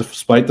amicable,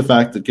 despite the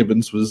fact that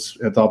Gibbons was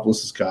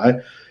Anthopoulos'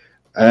 guy.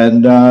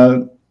 And,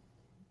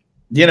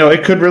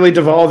 it could really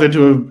devolve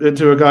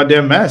into a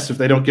goddamn mess if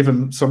they don't give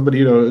him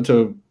somebody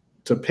to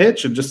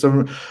pitch, and just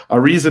a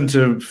reason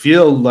to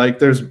feel like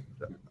there's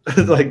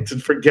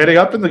for getting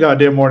up in the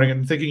goddamn morning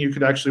and thinking you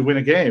could actually win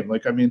a game.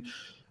 Like, I mean,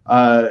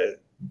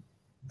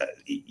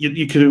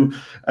 you could,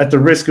 at the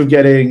risk of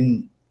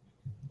getting,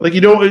 like,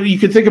 you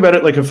could think about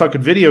it like a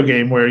fucking video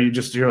game where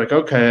you're like,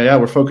 okay, yeah,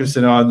 we're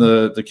focusing on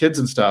the kids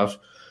and stuff.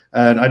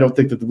 And I don't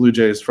think that the Blue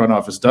Jays front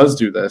office does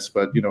do this,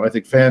 but I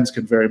think fans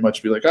can very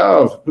much be like,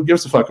 oh, who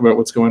gives a fuck about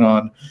what's going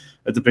on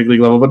at the big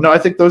league level? But no, I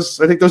think those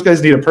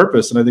guys need a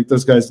purpose, and I think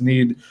those guys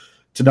need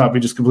to not be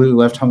just completely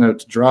left hung out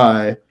to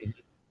dry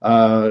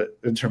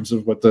in terms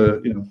of what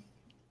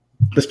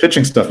this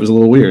pitching stuff is a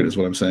little weird, is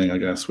what I'm saying, I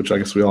guess, which I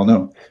guess we all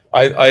know.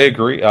 I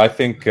agree. I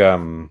think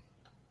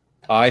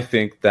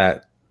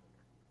that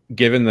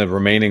given the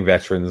remaining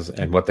veterans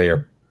and what they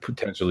are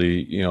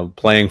potentially,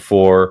 playing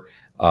for,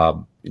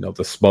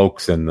 the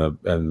Smokes and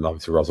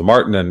obviously Russell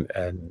Martin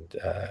and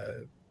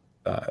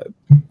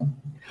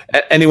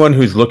anyone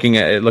who's looking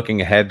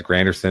ahead,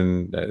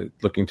 Granderson,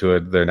 looking to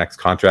their next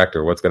contract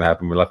or what's going to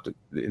happen, we're left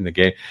in the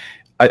game.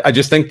 I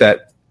just think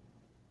that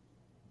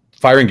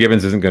firing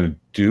Gibbons isn't going to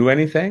do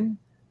anything,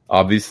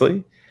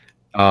 obviously,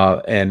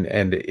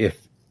 and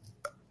if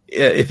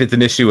it's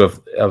an issue of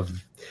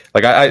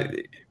like,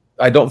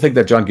 I don't think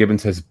that John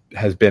Gibbons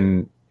has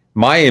been.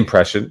 My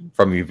impression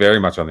from the very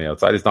much on the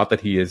outside is not that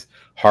he is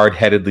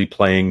hard-headedly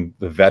playing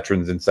the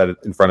veterans in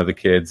front of the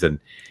kids, and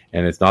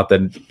it's not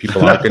that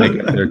people aren't going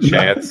to get their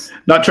chance.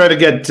 Not trying to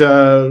get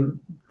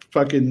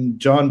fucking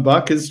John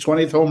Buck his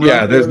 20th home run.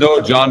 Yeah, there's no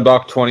John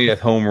Buck 20th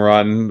home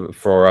run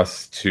for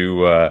us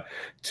to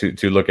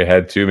look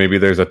ahead to. Maybe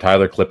there's a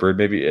Tyler Clippard.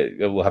 Maybe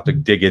we'll have to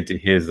dig into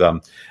his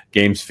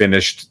games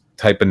finished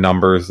type of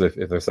numbers if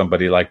there's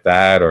somebody like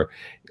that, or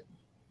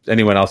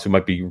anyone else who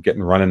might be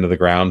getting run into the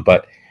ground.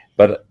 But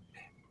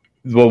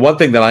one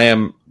thing that I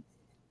am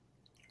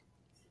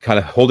kind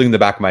of holding in the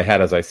back of my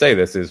head as I say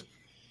this is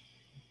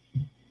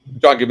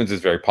John Gibbons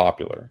is very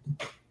popular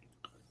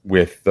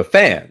with the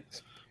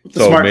fans.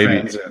 The smart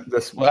fans,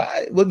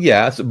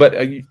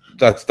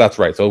 that's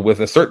right. So with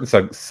a certain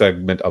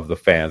segment of the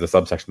fans, a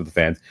subsection of the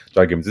fans,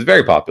 John Gibbons is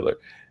very popular.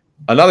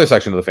 Another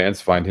section of the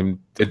fans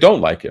they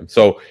don't like him.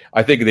 So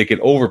I think they can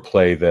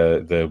overplay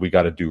the we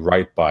got to do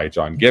right by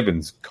John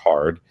Gibbons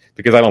card,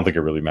 because I don't think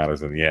it really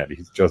matters in the end.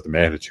 He's just a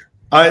manager.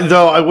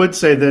 Though I would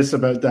say this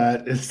about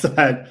that, is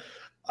that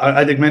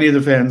I think many of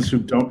the fans who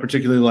don't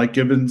particularly like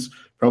Gibbons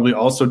probably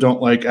also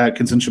don't like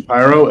Atkins and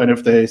Shapiro. And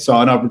if they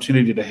saw an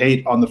opportunity to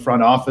hate on the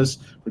front office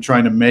for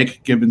trying to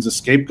make Gibbons a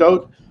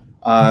scapegoat,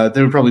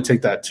 they would probably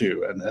take that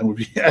too,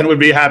 and would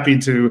be happy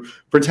to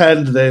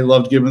pretend they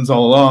loved Gibbons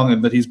all along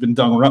and that he's been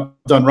done wrong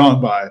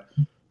by,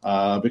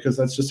 because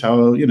that's just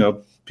how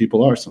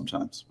people are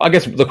sometimes. I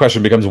guess the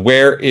question becomes,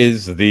 where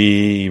is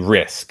the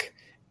risk?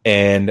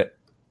 And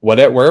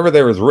wherever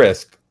there is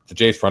risk, the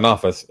Jays front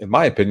office, in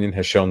my opinion,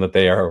 has shown that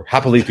they are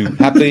happy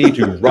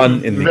to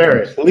run in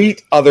the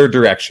complete other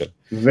direction.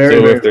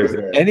 If there's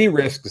any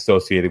risk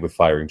associated with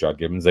firing John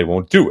Gibbons, they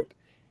won't do it.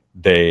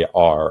 They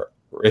are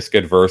risk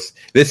adverse.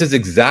 This is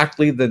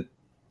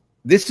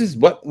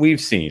what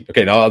we've seen.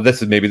 Okay, now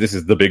this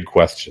is the big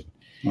question.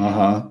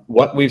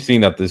 What we've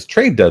seen at this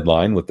trade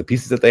deadline with the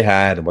pieces that they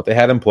had and what they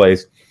had in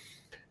place.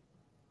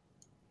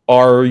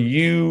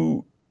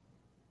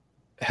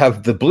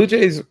 Have the Blue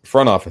Jays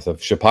front office of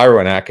Shapiro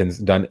and Atkins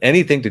done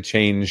anything to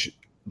change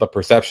the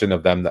perception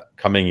of them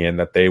coming in,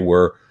 that they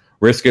were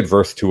risk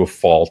adverse to a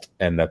fault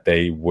and that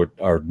they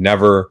are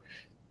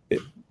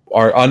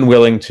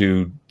unwilling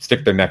to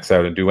stick their necks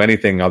out and do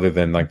anything other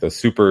than like the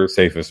super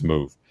safest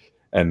move?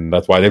 And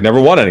that's why they've never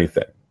won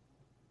anything.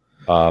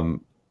 I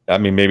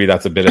mean, maybe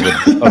that's a bit of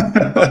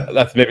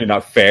that's maybe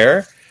not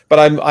fair, but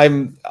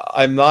I'm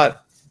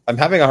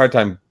having a hard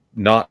time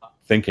not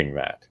thinking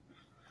that.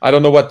 I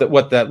don't know what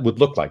that would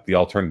look like, the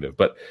alternative.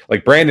 But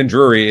like Brandon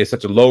Drury is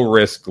such a low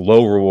risk,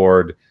 low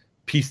reward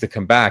piece to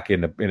come back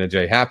in a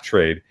J Happ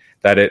trade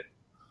that it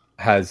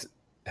has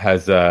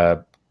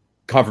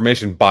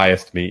confirmation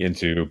biased me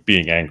into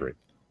being angry,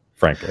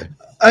 frankly.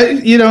 I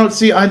don't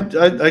think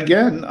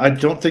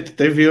that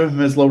they view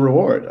him as low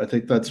reward. I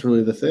think that's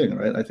really the thing,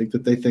 right? I think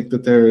that they think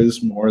that there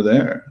is more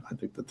there. I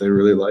think that they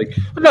really like.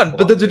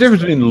 But there's a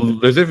difference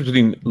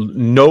between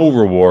no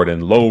reward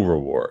and low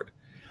reward.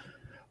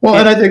 Well,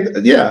 and I think,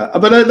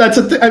 but that's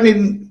a thing. I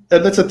mean,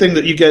 that's a thing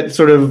that you get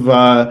sort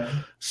of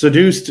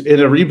seduced in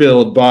a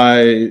rebuild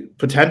by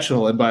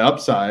potential and by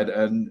upside.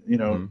 And,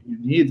 you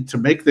need to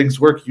make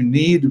things work. You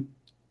need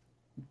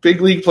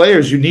big league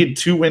players. You need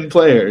 2-win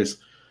players.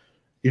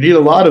 You need a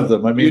lot of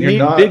them. I mean, you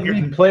need big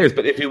league players,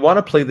 but if you want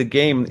to play the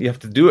game, you have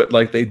to do it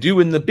like they do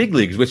in the big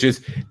leagues, which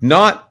is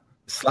not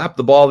slap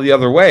the ball the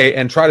other way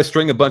and try to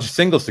string a bunch of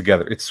singles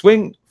together. It's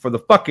swing for the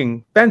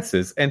fucking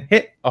fences and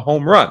hit a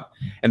home run.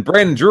 And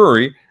Brandon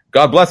Drury,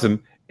 God bless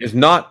him, is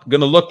not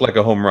going to look like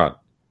a home run.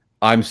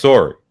 I'm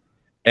sorry.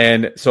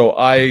 And so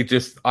I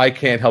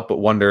can't help but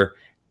wonder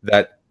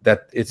that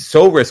it's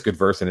so risk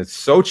adverse and it's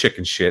so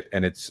chicken shit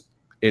and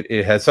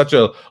it has such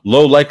a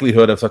low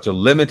likelihood of such a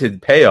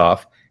limited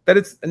payoff that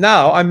it's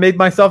now I made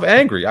myself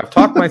angry. I've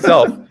talked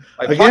myself,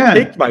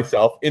 kicked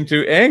myself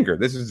into anger.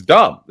 This is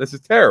dumb. This is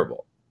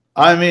terrible.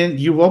 I mean,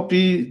 you won't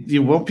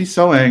be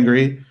so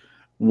angry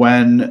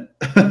when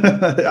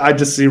I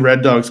just see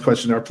Red Dog's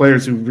question: are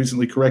players who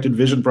recently corrected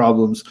vision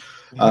problems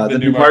the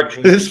new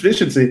market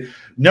efficiency?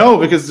 No,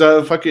 because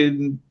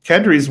fucking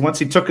Kendrys, once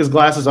he took his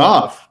glasses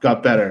off,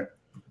 got better.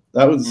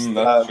 That was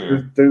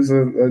there's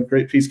a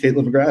great piece,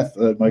 Caitlin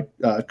McGrath, my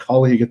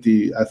colleague at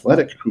The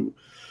Athletic, who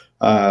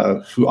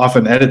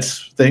often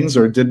edits things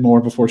or did more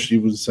before she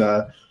was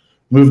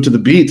moved to the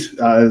beat,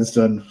 has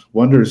done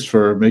wonders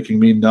for making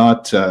me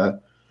not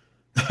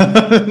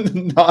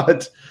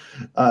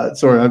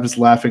sorry, I'm just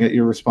laughing at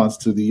your response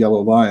to the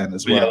Yellow Lion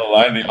as well. The Yellow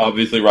Lion,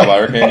 obviously Rob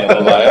Irecan,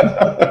 Yellow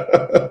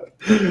Lion.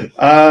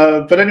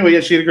 But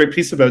anyway, she had a great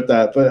piece about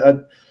that.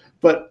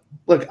 But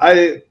look,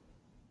 I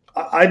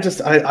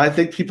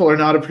think people are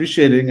not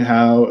appreciating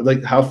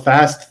how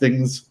fast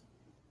things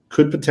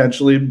could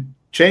potentially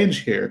change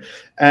here,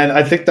 and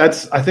I think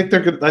that's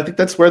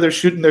where they're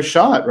shooting their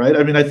shot, right?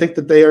 I mean, I think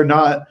that they are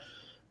not,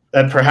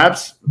 and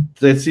perhaps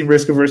they seem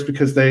risk averse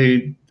because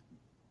they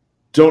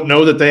don't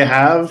know that they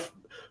have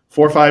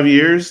 4 or 5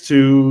 years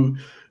to,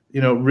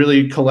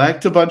 really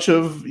collect a bunch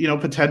of,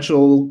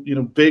 potential,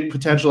 big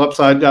potential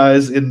upside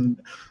guys in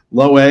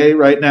low A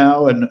right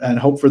now, and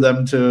hope for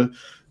them to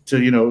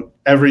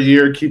every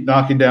year keep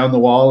knocking down the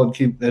wall and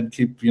keep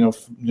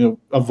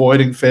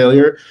avoiding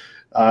failure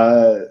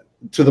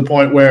to the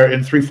point where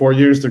in 3-4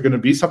 years they're going to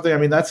be something. I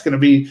mean, that's going to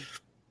be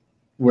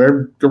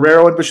where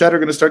Guerrero and Bichette are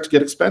going to start to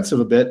get expensive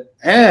a bit.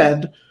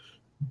 And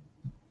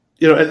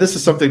and this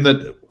is something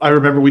that I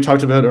remember I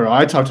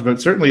talked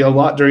about certainly a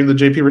lot during the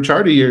JP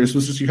Ricciardi years,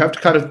 was just you have to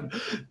kind of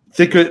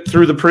think it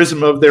through the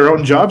prism of their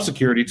own job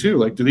security too.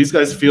 Like, do these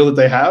guys feel that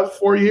they have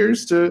 4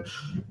 years to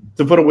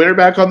put a winner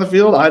back on the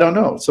field? I don't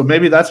know. So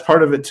maybe that's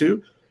part of it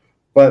too.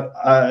 But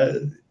I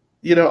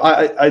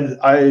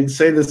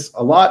say this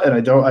a lot, and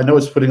I know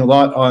it's putting a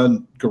lot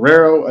on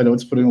Guerrero. I know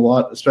it's putting a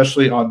lot,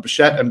 especially on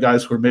Bichette and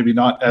guys who are maybe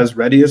not as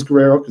ready as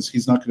Guerrero, because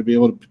he's not going to be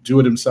able to do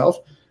it himself.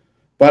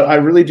 But I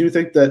really do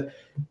think that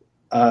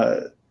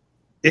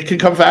it can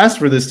come fast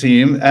for this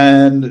team,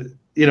 and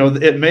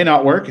it may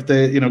not work.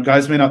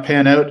 Guys may not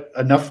pan out.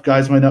 Enough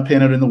guys might not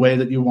pan out in the way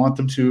that you want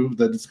them to,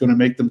 that it's going to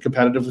make them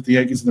competitive with the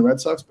Yankees and the Red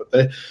Sox. But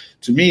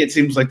to me, it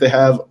seems like they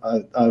have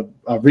a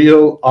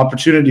real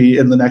opportunity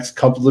in the next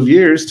couple of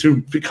years to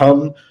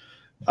become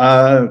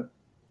an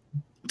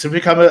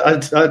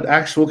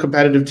actual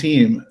competitive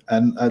team.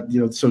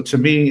 And so to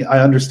me,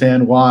 I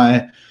understand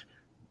why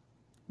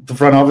the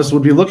front office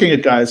would be looking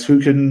at guys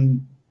who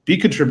can be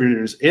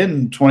contributors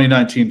in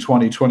 2019,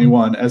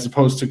 2021, as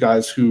opposed to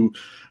guys who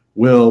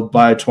will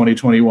by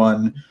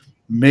 2021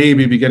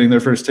 maybe be getting their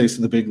first taste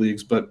in the big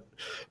leagues, but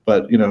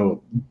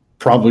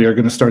probably are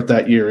going to start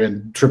that year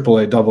in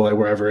AAA, AA,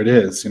 wherever it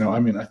is. I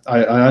mean,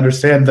 I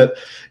understand that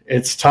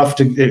it's tough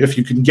if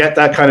you can get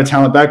that kind of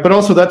talent back, but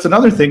also that's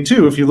another thing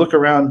too. If you look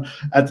around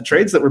at the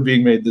trades that were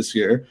being made this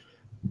year,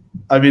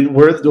 I mean,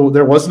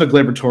 there wasn't a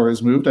Gleyber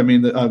Torres moved. I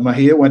mean,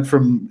 Mejia went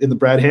from in the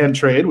Brad Hand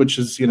trade, which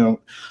is,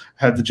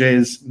 had the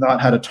Jays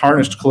not had a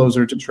tarnished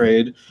closer to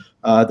trade,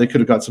 they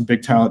could have got some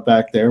big talent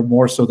back there,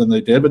 more so than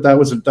they did. But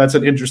that's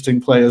an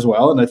interesting play as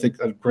well, and I think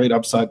a great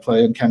upside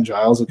play in Ken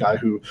Giles, a guy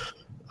who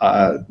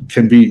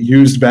can be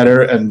used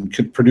better and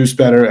can produce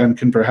better and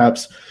can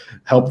perhaps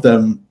help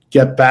them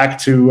get back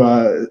to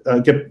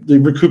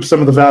recoup some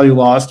of the value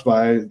lost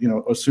by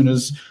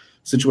Osuna's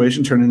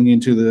situation turning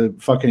into the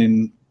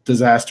fucking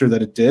disaster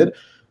that it did.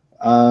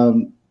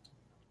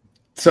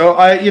 So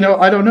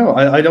I don't know.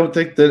 I don't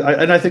think that,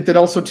 and I think that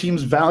also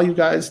teams value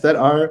guys that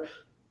are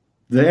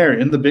there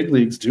in the big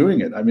leagues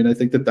doing it. I mean, I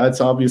think that that's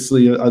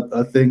obviously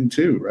a thing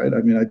too, right? I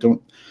mean,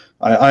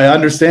 I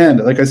understand,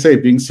 like I say,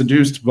 being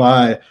seduced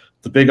by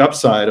the big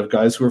upside of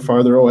guys who are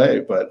farther away,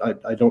 but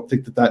I don't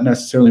think that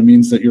necessarily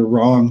means that you're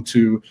wrong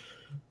to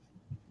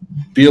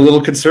be a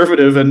little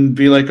conservative and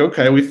be like,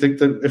 okay, we think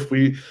that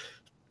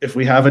if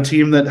we have a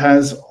team that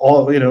has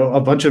a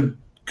bunch of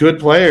good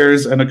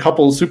players and a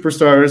couple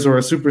superstars, or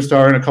a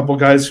superstar and a couple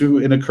guys who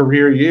in a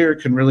career year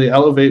can really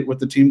elevate what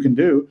the team can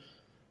do,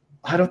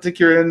 I don't think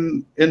you're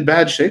in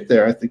bad shape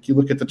there. I think you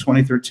look at the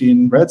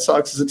 2013 Red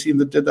Sox as a team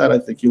that did that. I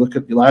think you look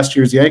at last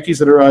year's Yankees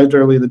that arrived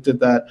early that did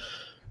that.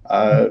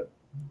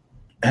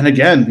 And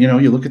again,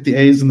 you look at the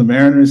A's and the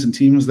Mariners and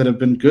teams that have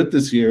been good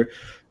this year,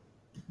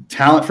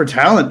 talent for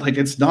talent. Like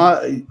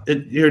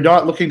you're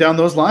not looking down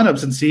those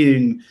lineups and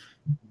seeing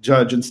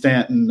Judge and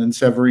Stanton and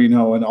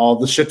Severino and all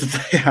the shit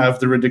that they have,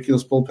 the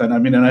ridiculous bullpen. I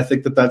mean, and I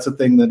think that that's a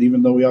thing that,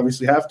 even though we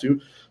obviously have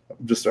to,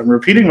 I'm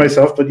repeating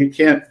myself, but you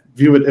can't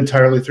view it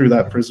entirely through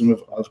that prism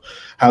of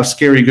how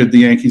scary good the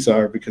Yankees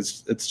are,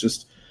 because it's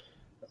just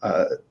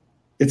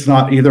it's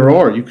not either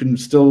or. You can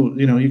still,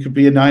 you could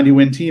be a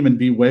 90-win team and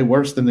be way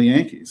worse than the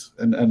Yankees,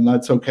 and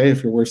that's okay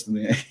if you're worse than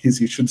the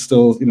Yankees. You should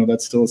still,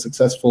 that's still a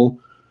successful.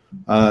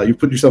 You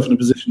put yourself in a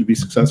position to be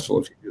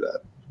successful if you do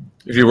that.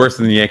 If you're worse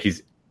than the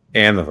Yankees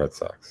and the Red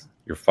Sox,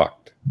 you're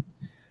fucked.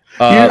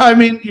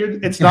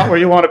 It's not where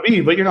you want to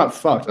be, but you're not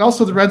fucked.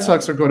 Also, the Red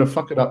Sox are going to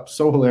fuck it up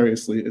so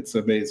hilariously. It's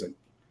amazing.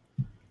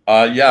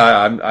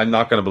 I'm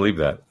not going to believe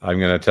that. I'm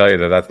going to tell you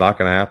that that's not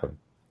going to happen.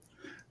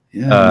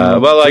 Yeah.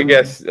 Well, I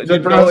guess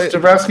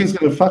Dabrowski's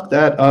going to fuck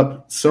that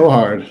up so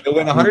hard. They'll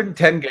win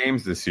 110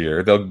 games this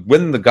year. They'll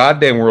win the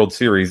goddamn World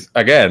Series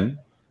again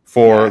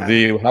for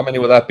how many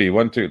will that be?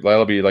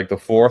 That'll be like the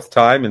fourth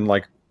time in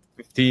like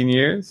 15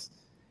 years.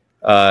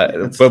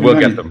 But we'll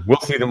get them. We'll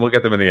see them. We'll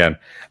get them in the end.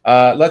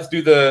 Let's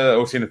do the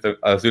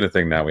Osuna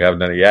thing now. We haven't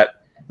done it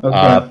yet.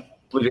 Okay.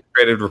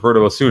 Traded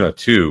Roberto Osuna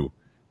to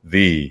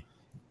the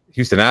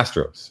Houston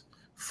Astros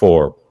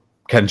for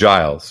Ken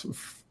Giles,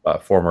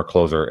 former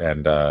closer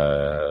and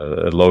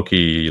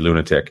low-key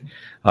lunatic.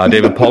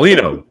 David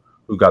Paulino,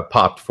 who got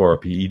popped for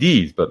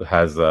PEDs, but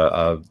has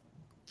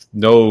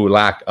no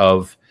lack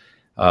of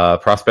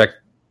prospect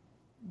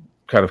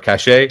kind of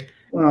cachet.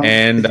 Well,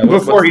 and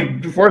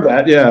before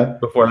that, yeah.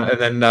 And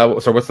then,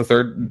 so what's the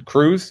third?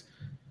 Cruz?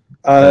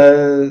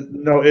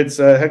 No, it's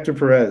Hector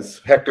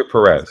Perez. Hector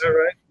Perez. Is that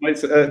right?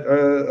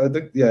 I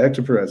think,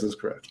 Hector Perez is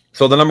correct.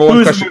 So the number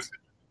one question.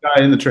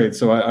 Guy in the trade,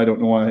 so I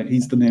don't know why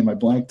he's the name I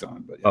blanked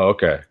on. But yeah. Oh,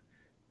 okay.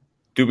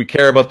 Do we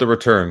care about the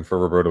return for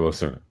Roberto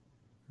Osuna?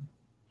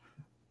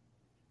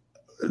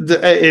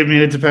 I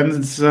mean, it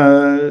depends.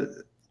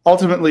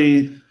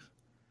 Ultimately,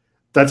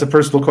 that's a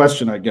personal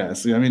question, I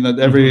guess. I mean, that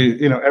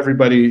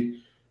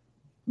everybody,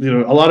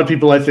 a lot of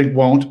people I think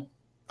won't,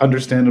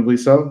 understandably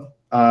so.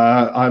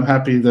 I'm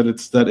happy that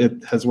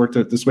it has worked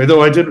out this way.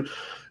 Though I did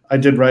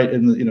write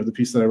in the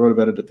piece that I wrote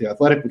about it at The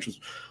Athletic, which was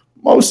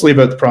mostly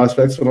about the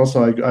prospects, but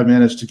also I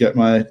managed to get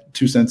my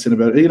 2 cents in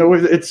about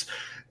it.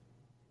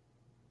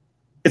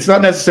 It's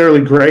not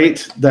necessarily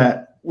great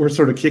that we're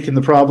sort of kicking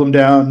the problem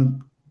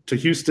down to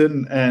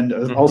Houston, and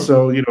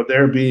also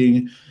they're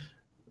being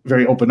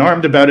very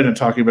open-armed about it and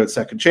talking about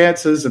second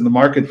chances, and the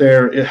market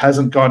there, it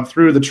hasn't gone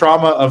through the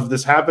trauma of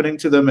this happening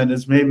to them, and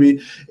is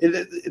maybe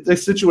the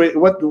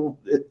situation.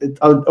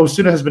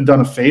 Osuna has been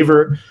done a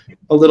favor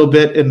a little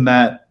bit in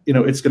that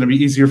it's going to be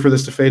easier for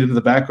this to fade into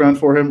the background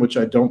for him, which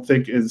I don't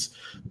think is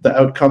the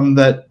outcome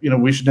that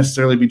we should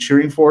necessarily be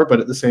cheering for. But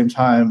at the same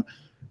time,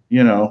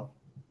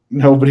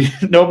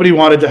 nobody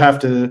wanted to have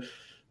to,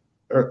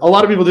 or a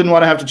lot of people didn't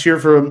want to have to cheer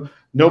for him.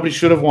 Nobody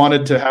should have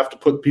wanted to have to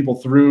put people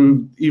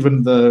through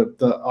even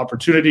the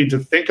opportunity to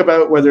think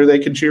about whether they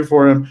can cheer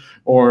for him,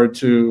 or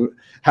to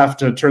have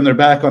to turn their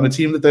back on a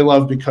team that they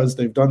love because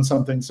they've done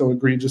something so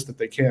egregious that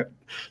they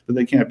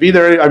can't be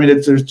there. I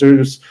mean,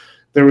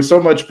 there was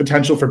so much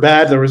potential for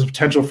bad. There was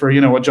potential for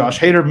a Josh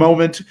Hader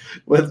moment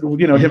with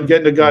him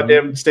getting a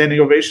goddamn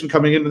standing ovation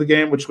coming into the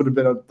game, which would have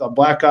been a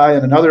black eye,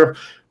 and another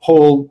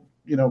whole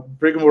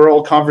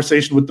rigmarole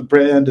conversation with the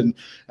brand and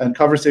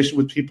conversation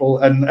with people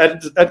and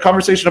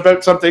conversation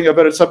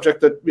about a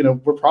subject that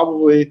we're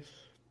probably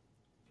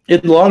in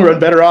the long run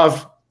better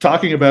off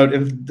talking about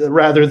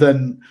rather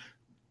than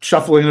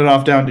shuffling it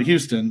off down to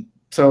Houston.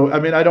 So, I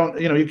mean, I don't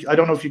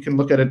know if you can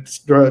look at it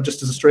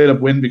just as a straight up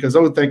win because,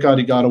 oh, thank God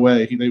he got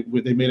away.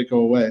 They made it go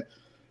away.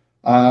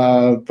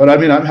 But I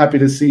mean, I'm happy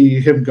to see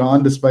him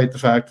gone, despite the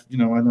fact, I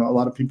know a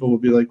lot of people will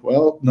be like,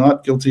 well,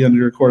 not guilty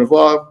under a court of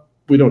law.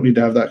 We don't need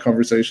to have that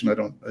conversation. I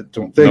don't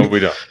think. No, we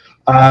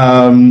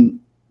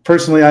don't.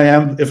 Personally, I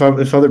am. If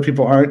other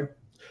people aren't,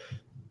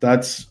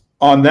 that's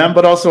on them.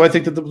 But also, I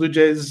think that the Blue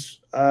Jays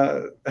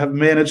have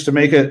managed to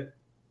make it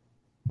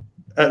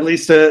at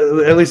least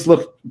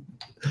look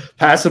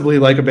passively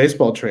like a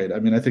baseball trade. I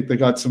mean, I think they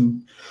got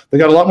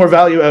a lot more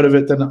value out of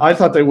it than I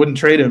thought they wouldn't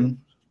trade him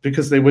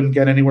because they wouldn't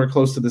get anywhere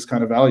close to this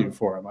kind of value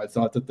for him. I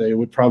thought that they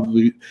would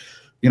probably,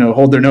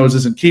 hold their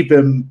noses and keep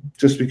him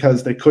just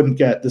because they couldn't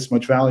get this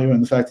much value.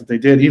 And the fact that they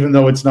did, even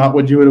though it's not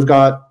what you would have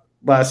got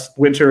last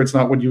winter, it's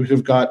not what you would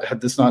have got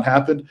had this not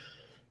happened.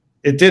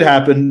 It did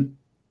happen.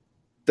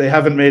 They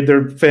haven't made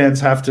their fans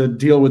have to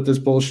deal with this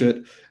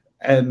bullshit.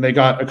 And they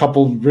got a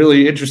couple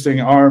really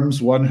interesting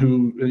arms. One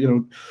who,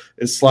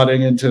 is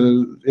slotting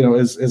into,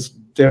 is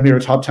damn near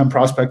a top 10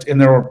 prospect in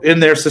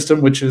their system,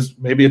 which is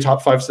maybe a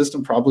top 5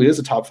 system, probably is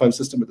a top 5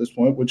 system at this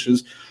point, which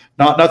is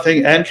not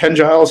nothing. And Ken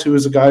Giles, who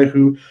is a guy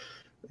who,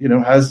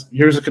 has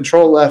years of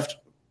control left,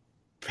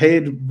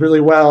 paid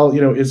really well,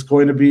 is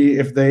going to be,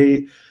 if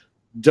they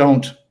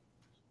don't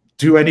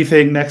do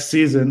anything next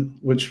season,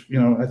 which,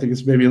 I think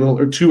is maybe a little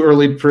or too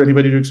early for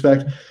anybody to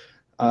expect,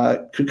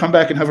 could come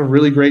back and have a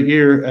really great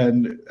year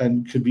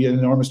and could be an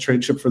enormous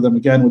trade chip for them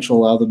again, which will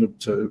allow them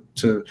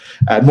to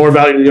add more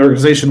value to the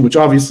organization, which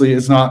obviously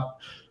is not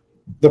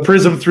the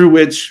prism through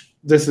which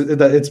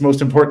that it's most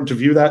important to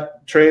view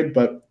that trade.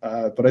 But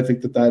I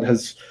think that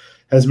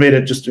has made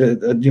it just,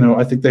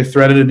 I think they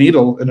threaded a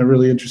needle in a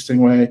really interesting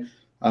way.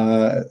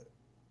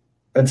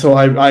 And so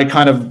I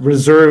kind of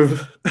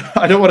reserve,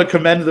 I don't want to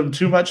commend them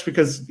too much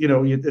because,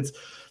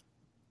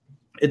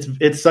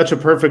 it's such a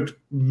perfect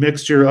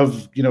mixture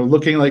of,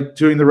 looking like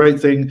doing the right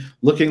thing,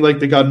 looking like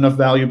they got enough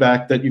value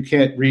back that you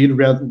can't read,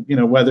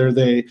 whether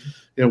they,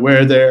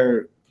 where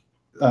their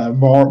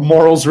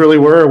morals really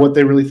were or what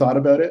they really thought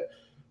about it.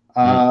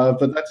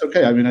 But that's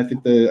okay. I mean, I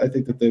think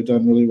that they've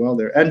done really well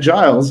there. And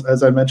Giles,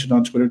 as I mentioned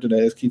on Twitter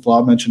today, as Keith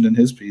Law mentioned in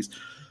his piece,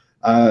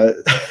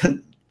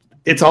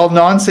 it's all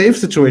non-save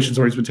situations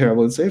where he's been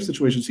terrible. In save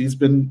situations, he's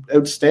been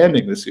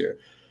outstanding this year.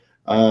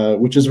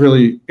 Which is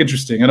really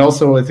interesting. And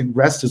also, I think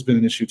rest has been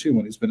an issue too.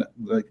 When he's been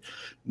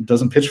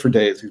doesn't pitch for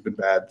days, he's been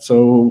bad.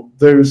 So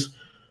there's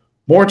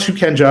more to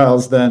Ken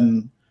Giles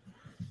than,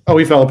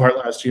 he fell apart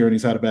last year and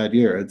he's had a bad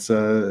year. It's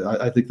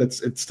I think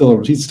he's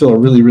still a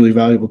really, really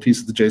valuable piece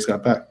that the Jays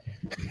got back.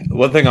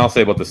 One thing I'll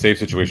say about the save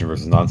situation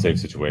versus non-save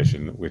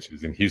situation, which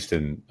is in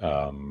Houston,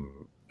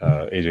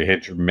 AJ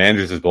Hinch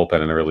manages his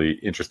bullpen in a really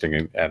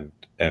interesting and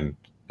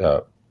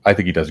I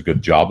think he does a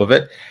good job of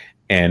it.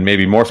 And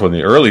maybe more so in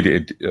the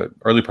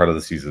early part of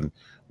the season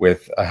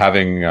with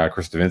having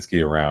Chris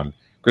Davinsky around.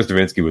 Chris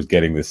Davinsky was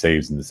getting the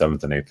saves in the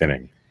 7th and 8th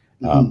inning,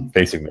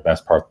 facing the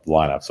best part of the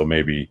lineup. So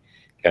maybe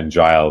Ken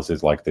Giles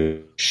is like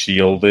the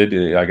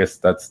shielded, I guess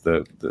that's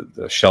the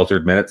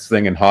sheltered minutes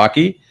thing in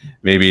hockey.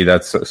 Maybe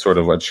that's sort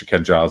of what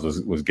Ken Giles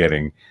was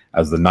getting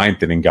as the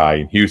 9th inning guy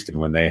in Houston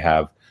when they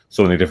have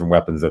so many different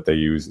weapons that they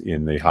use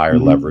in the higher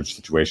leverage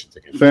situations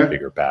against the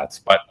bigger bats.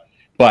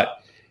 But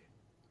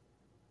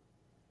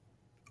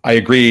I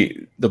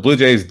agree. The Blue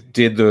Jays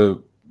did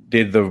the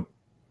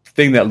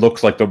thing that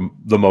looks like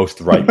the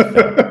most right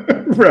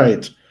thing.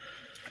 Right.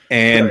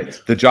 And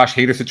the Josh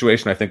Hader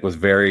situation, I think, was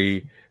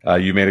very.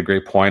 You made a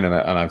great point, and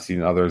I've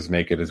seen others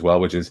make it as well,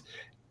 which is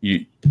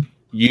you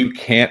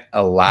can't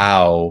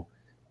allow.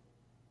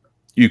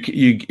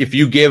 If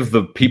you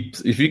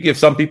give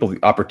some people the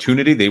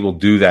opportunity, they will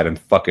do that and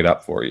fuck it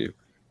up for you.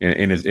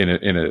 In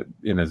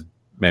as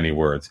many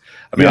words.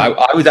 I mean,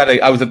 I was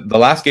at the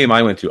last game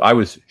I went to. I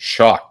was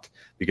shocked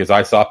because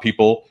I saw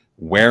people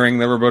wearing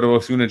the Roberto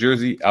Osuna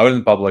jersey out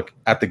in public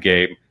at the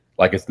game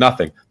like it's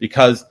nothing.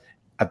 Because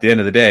at the end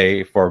of the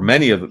day, for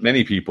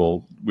many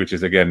people, which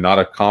is again not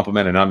a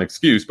compliment and not an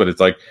excuse, but it's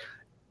like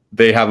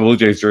they have a Blue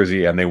Jays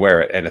jersey and they wear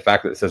it, and the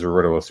fact that it says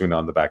Roberto Osuna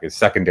on the back is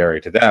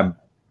secondary to them,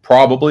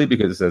 probably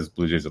because it says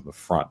Blue Jays on the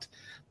front.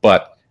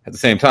 But at the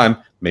same time,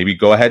 maybe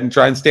go ahead and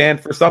try and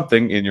stand for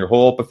something in your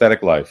whole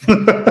pathetic life.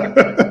 Don't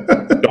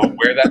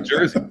wear that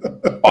jersey.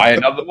 Buy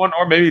another one,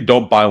 or maybe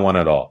don't buy one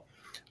at all.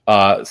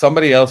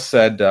 Somebody else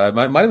said,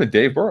 might have been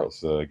Dave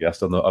Burrows, a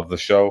guest of the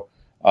show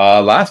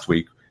last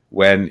week,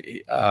 when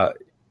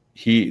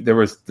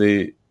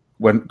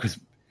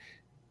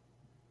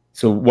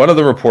so one of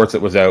the reports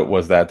that was out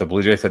was that the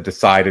Blue Jays had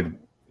decided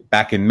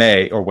back in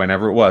May or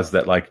whenever it was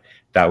that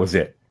that was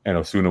it, and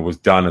Osuna was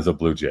done as a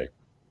Blue Jay.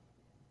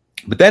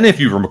 But then, if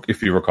you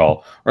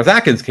recall, Arth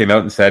Atkins came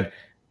out and said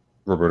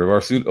Roberto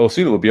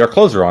Osuna will be our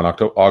closer on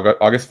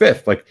August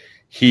 5th.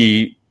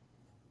 He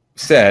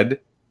said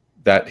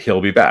that he'll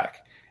be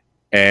back,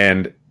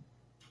 and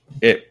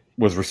it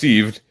was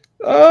received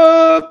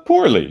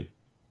poorly.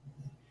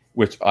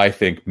 which I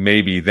think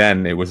maybe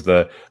then it was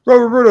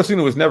Roberto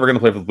Osuna was never going to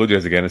play for the Blue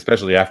Jays again,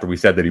 especially after we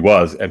said that he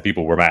was, and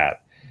people were mad.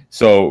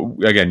 So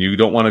again, you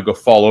don't want to go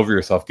fall over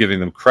yourself giving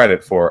them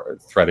credit for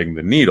threading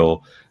the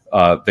needle.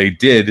 They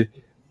did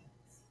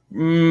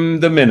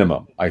the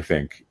minimum, I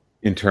think,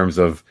 in terms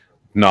of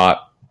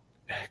not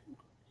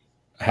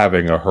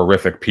having a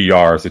horrific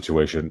PR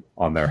situation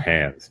on their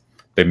hands.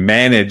 They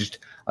managed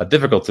a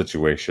difficult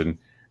situation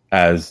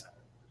as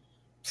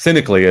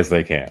cynically as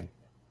they can.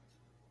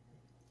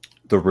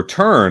 The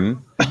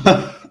return.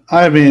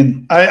 I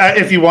mean,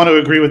 if you want to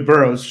agree with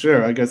Burrows,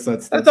 sure. I guess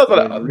that's not what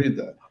I read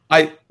that.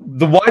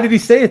 Why did he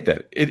say it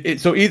then?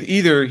 So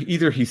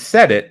either he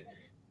said it,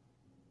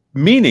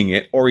 meaning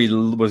it, or he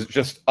was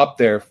just up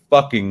there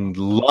fucking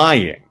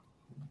lying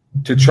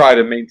to try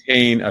to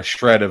maintain a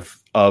shred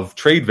of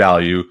trade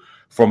value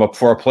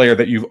for a player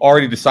that you've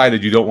already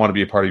decided you don't want to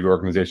be a part of your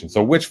organization.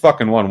 So which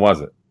fucking one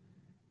was it?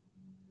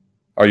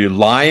 Are you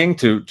lying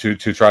to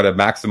try to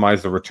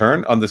maximize the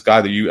return on this guy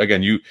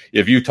that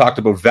if you talked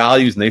about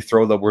values and they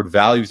throw the word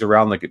values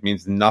around like it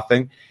means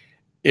nothing,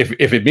 if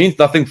it means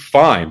nothing,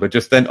 fine, but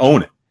just then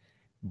own it.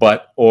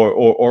 But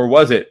or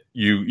was it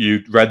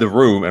you read the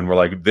room and were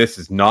like, this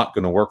is not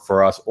going to work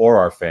for us or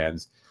our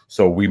fans,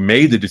 so we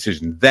made the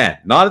decision then,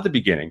 not at the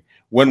beginning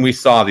when we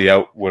saw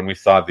the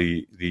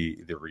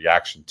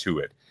reaction to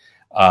it.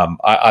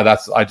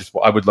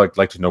 I would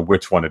like to know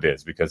which one it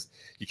is, because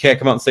you can't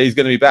come out and say he's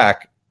going to be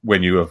back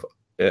when you have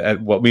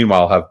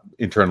meanwhile have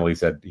internally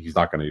said he's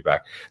not going to be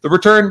back. The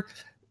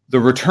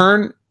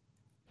return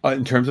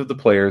in terms of the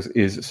players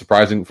is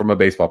surprising from a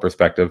baseball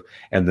perspective,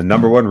 and the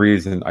number one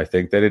reason I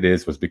think that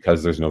it was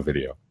because there's no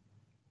video.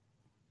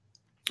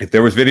 If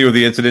there was video of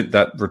the incident,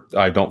 that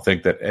I don't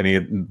think that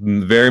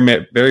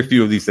very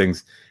few of these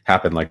things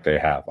happen like they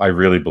have. I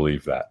really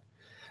believe that,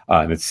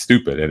 and it's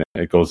stupid, and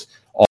it goes.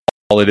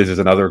 All it is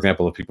another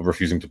example of people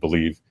refusing to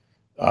believe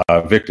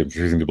victims,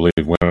 refusing to believe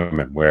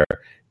women, where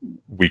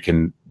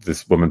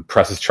this woman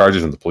presses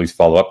charges and the police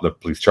follow up. The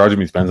police charge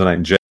him. He spends the night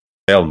in jail.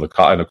 And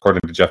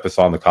according to Jeff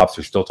Passan, the cops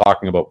are still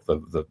talking about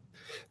the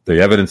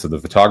evidence of the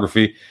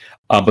photography,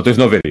 but there's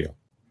no video.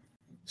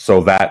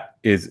 So that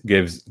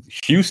gives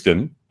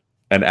Houston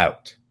an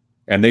out,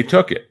 and they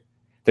took it.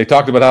 They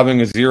talked about having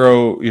a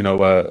zero,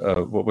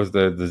 what was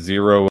the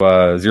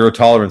zero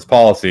tolerance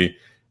policy,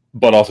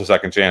 but also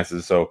second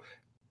chances. So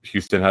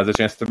Houston has a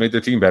chance to make their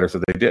team better, so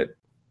they did.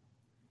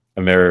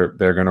 And they're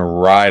going to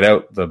ride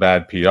out the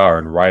bad PR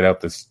and ride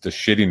out the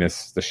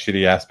shittiness, the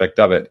shitty aspect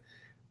of it,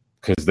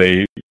 because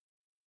they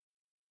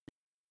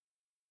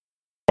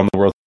on the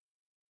world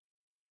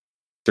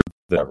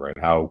and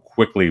how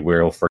quickly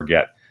we'll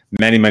forget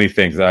many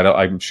things.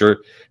 I'm sure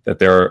that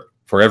there are,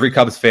 for every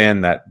Cubs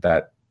fan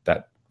that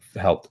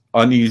felt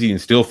uneasy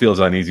and still feels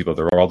uneasy about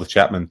the Aroldis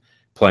Chapman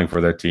playing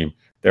for their team,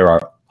 there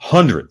are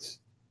hundreds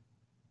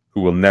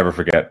who will never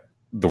forget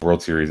the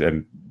World Series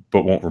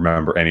but won't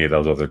remember any of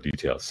those other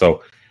details.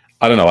 So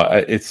I don't know.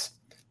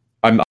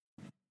 I'm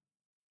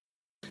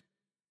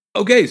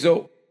okay.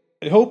 So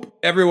I hope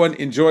everyone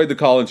enjoyed the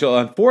call and show.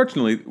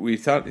 Unfortunately,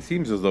 it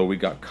seems as though we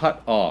got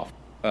cut off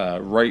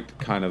right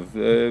kind of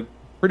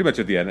pretty much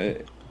at the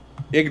end.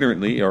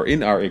 Ignorantly, or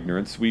in our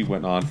ignorance, we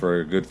went on for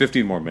a good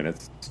 15 more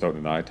minutes, Stoughton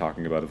and I,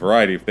 talking about a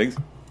variety of things.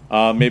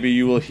 Maybe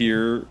you will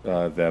hear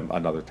them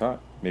another time.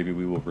 Maybe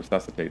we will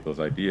resuscitate those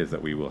ideas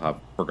that we will have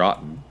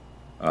forgotten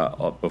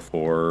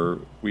before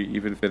we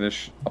even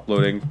finish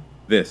uploading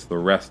the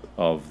rest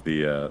of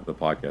the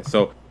podcast.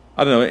 So,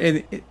 I don't know.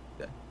 And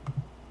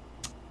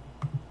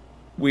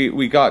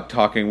we got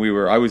talking.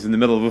 I was in the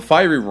middle of a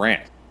fiery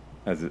rant,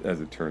 as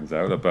it turns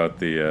out, about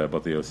the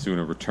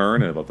Osuna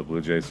return and about the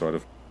Blue Jays sort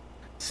of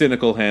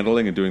cynical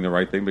handling and doing the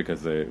right thing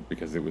because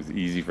it was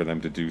easy for them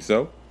to do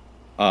so.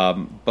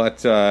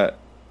 But I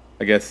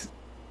guess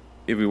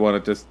if we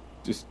want to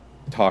just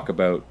talk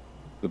about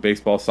the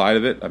baseball side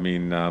of it, I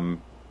mean,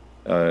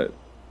 well,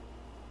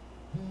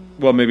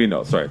 maybe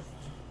no. Sorry.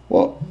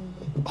 Well,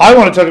 I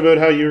want to talk about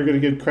how you were going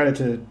to give credit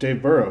to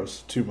Dave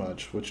Burrows too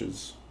much, which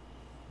is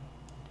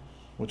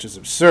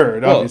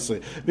absurd,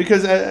 obviously.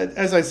 Because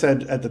as I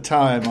said at the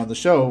time on the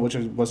show, which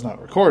was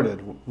not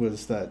recorded,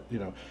 was that,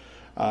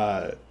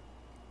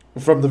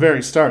 from the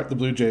very start, the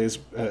Blue Jays,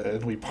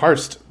 and we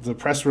parsed the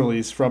press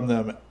release from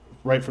them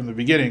right from the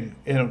beginning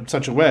in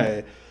such a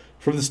way,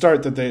 from the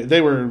start, that they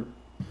were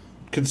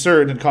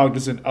concerned and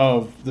cognizant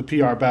of the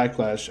PR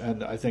backlash.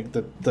 And I think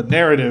that the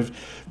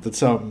narrative that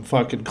some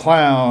fucking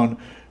clown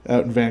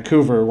out in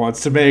Vancouver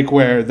wants to make,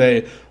 where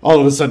they all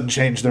of a sudden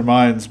changed their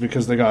minds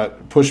because they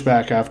got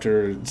pushback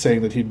after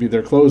saying that he'd be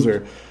their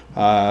closer,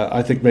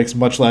 I think makes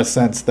much less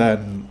sense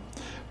than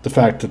the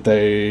fact that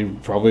they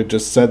probably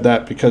just said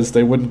that because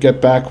they wouldn't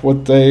get back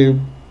what they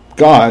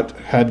got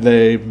had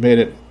they made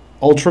it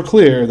ultra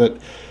clear that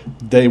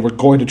they were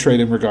going to trade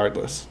him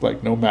regardless,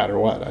 like no matter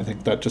what. I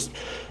think that just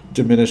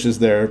diminishes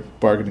their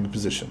bargaining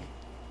position.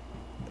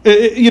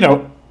 Which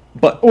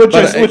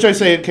I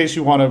say in case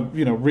you want to,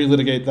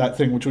 relitigate that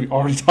thing which we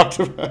already talked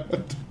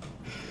about.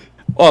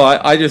 Well,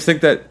 I just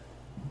think that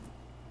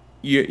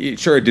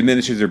it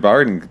diminishes their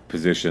bargaining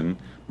position,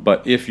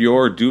 But if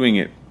you're doing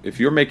it, if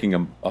you're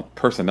making a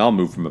personnel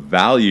move from a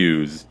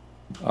values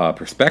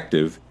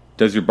perspective,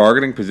 does your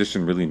bargaining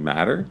position really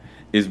matter?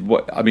 Is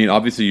what I mean.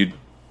 Obviously,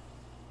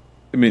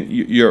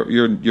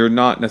 you're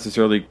not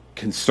necessarily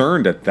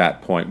concerned at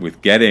that point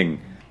with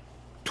getting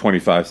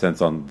 25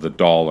 cents on the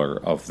dollar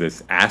of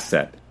this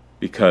asset,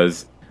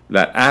 because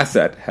that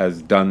asset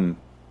has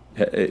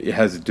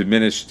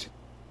diminished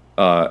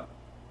the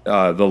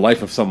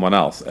life of someone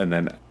else, and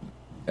then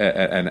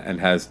and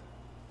has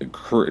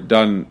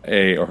done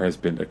or has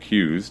been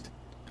accused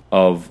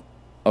of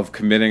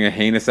committing a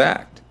heinous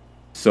act.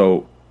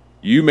 So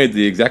you made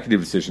the executive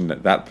decision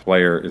that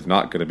player is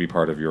not going to be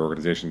part of your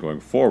organization going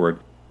forward.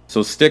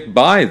 So stick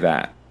by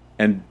that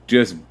and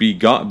just be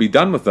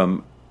done with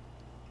them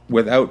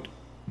without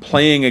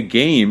playing a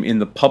game in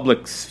the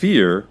public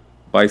sphere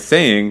by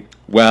saying,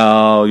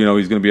 well,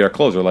 he's going to be our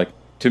closer. Like,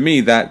 to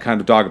me, that kind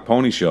of dog and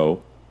pony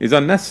show is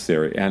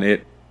unnecessary, and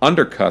it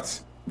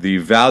undercuts the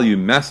value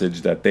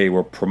message that they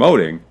were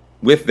promoting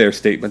with their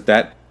statement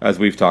that, as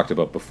we've talked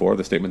about before,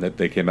 the statement that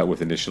they came out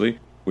with initially,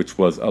 which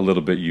was a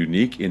little bit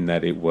unique in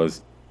that it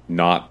was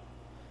not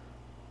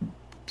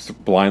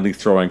blindly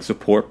throwing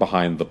support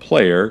behind the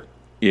player.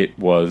 It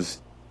was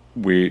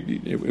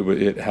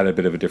it had a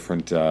bit of a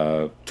different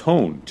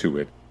tone to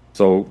it.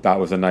 So that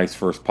was a nice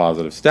first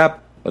positive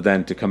step. But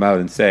then to come out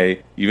and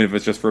say, even if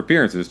it's just for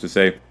appearances, to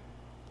say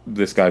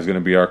this guy's going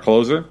to be our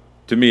closer,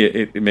 to me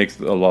it makes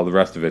a lot of the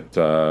rest of it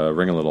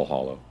ring a little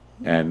hollow.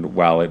 And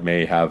while it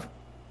may have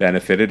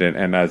benefited,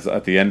 and as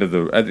at the end of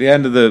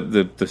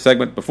the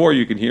segment before,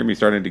 you can hear me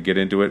starting to get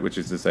into it, which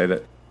is to say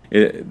that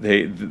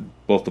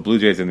both the Blue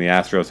Jays and the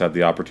Astros had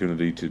the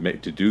opportunity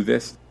to do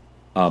this.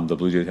 The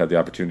Blue Jays had the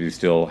opportunity to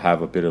still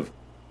have a bit of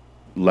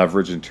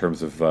leverage in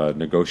terms of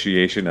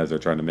negotiation as they're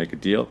trying to make a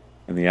deal,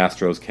 and the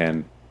Astros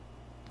can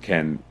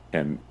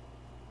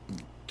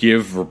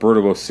give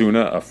Roberto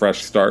Osuna a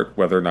fresh start,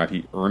 whether or not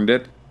he earned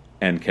it,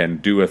 and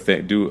can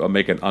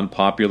make an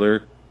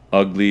unpopular,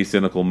 ugly,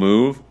 cynical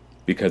move,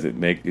 because it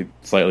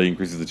slightly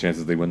increases the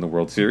chances they win the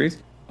World Series.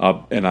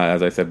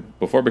 As I said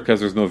before, because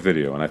there's no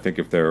video, and I think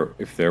if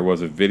there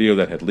was a video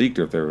that had leaked,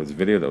 or if there was a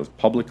video that was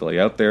publicly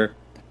out there,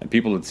 and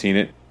people had seen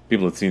it,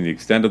 people had seen the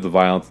extent of the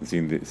violence and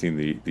seen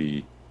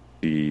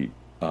the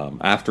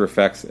after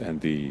effects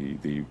and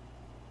the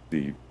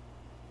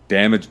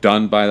damage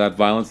done by that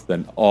violence,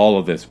 then all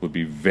of this would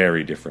be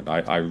very different.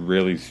 I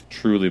really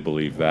truly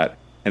believe that,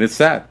 and it's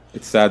sad.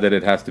 It's sad that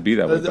it has to be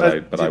that way,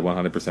 but I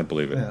 100%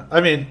 believe it. Yeah.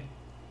 I mean,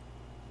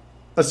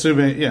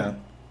 assuming, yeah.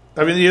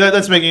 I mean,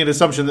 that's making an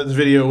assumption that the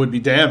video would be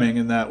damning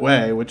in that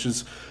way, which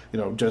is,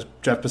 just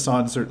Jeff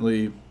Passan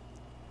certainly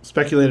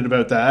speculated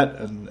about that,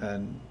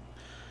 and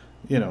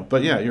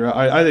but yeah,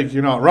 I think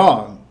you're not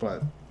wrong,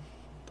 but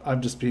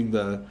I'm just being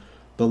the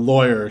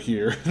lawyer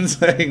here and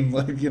saying,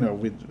 like,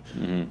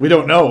 we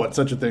don't know what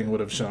such a thing would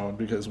have shown,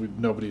 because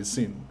nobody's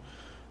seen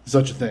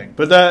such a thing.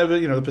 But that,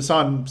 the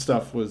Passan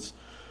stuff was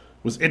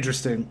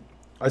interesting.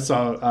 I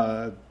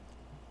saw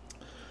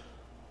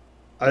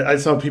I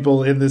saw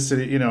people in this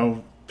city,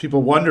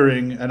 people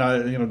wondering,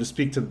 and to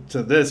speak to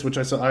this, which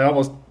I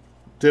almost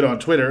did on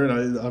Twitter,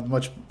 and I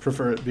much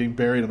prefer it being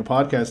buried on a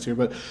podcast here,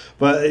 but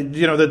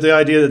that the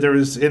idea that there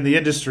was, in the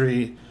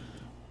industry,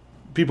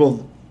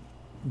 people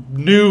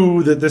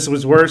knew that this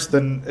was worse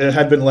than it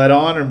had been led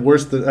on, and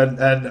worse than,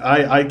 and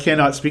I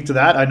cannot speak to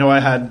that. I know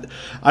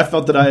I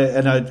felt that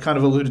I kind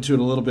of alluded to it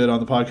a little bit on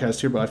the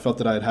podcast here, but I felt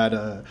that I had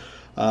a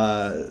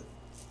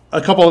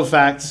couple of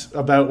facts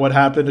about what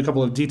happened, a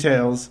couple of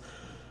details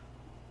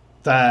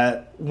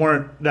that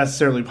weren't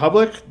necessarily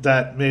public,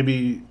 that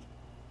maybe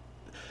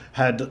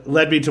had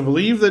led me to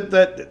believe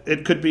that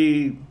it could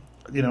be,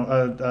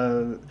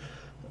 a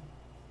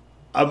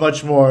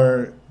much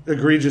more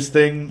egregious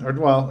thing, or,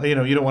 well,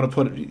 you don't want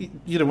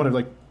to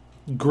like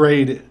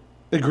grade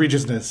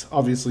egregiousness,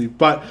 obviously,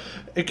 but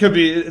it could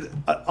be.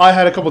 I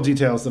had a couple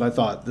details that I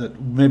thought that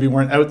maybe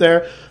weren't out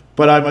there,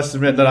 but I must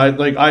admit that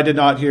I did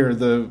not hear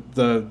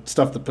the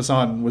stuff that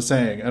Passan was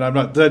saying, and I'm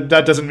not.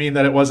 That doesn't mean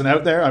that it wasn't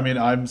out there. I mean,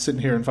 I'm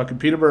sitting here in fucking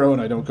Peterborough,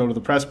 and I don't go to the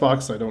press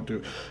box. I don't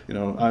do,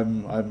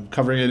 I'm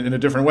covering it in a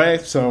different way.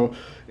 So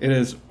it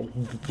is,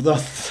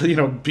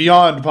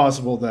 beyond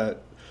possible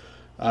that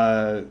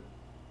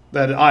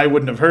that I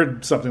wouldn't have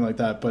heard something like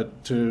that.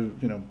 But to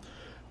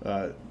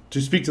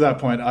speak to that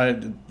point,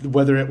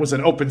 whether it was an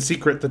open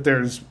secret that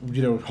there's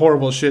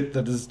horrible shit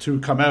that is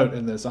to come out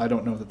in this, I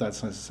don't know that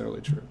that's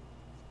necessarily true.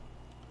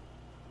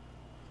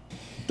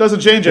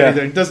 Doesn't change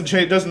anything.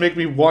 Doesn't make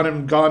me want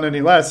him gone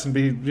any less, and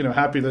be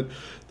happy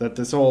that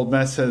this whole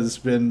mess has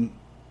been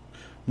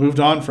moved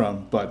on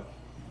from. But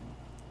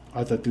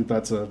I thought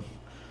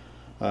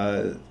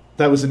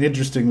that was an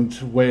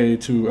interesting way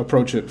to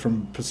approach it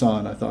from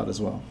Passan, I thought,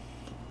 as well.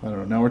 I don't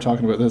know. Now we're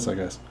talking about this, I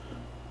guess.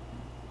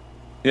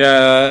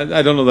 Yeah,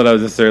 I don't know that I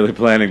was necessarily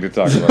planning to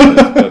talk about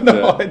this. But,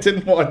 no, I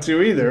didn't want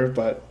to either,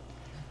 but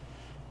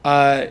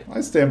I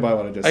stand by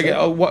what I just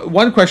said.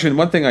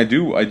 One thing I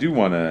do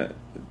want to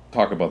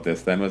talk about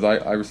this then was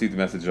I received a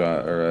message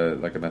a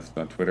message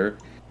on Twitter,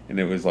 and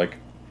it was like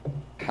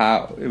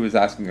how it was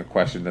asking a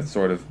question that's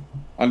sort of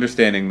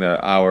understanding the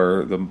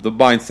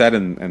mindset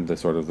and the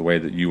sort of the way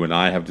that you and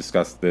I have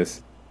discussed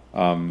this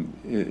all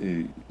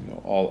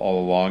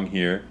along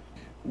here,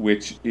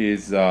 which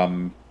is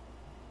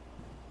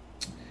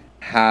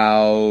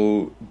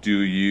how do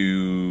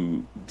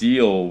you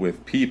deal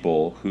with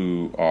people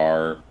who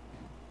are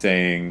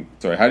saying,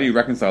 sorry, how do you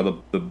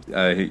reconcile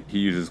he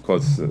uses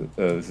quotes,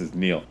 this is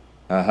Neil,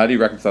 how do you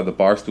reconcile the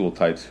barstool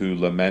types who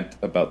lament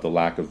about the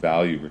lack of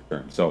value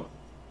return? So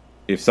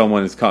if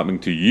someone is coming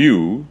to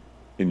you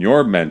in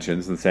your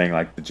mentions and saying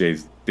like the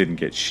Jays didn't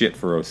get shit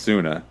for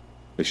Osuna,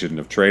 they shouldn't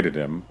have traded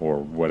him, or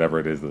whatever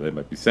it is that they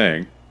might be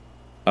saying,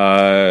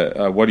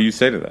 what do you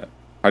say to that?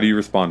 How do you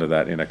respond to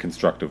that in a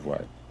constructive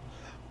way?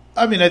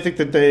 I mean, I think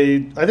that they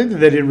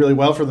did really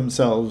well for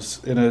themselves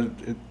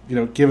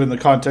given the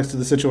context of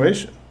the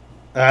situation.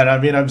 And I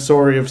mean, I'm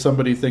sorry if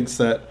somebody thinks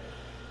that,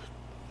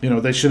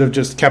 they should have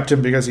just kept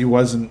him because he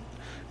wasn't,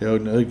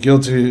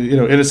 guilty,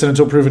 innocent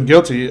until proven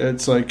guilty.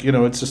 It's like,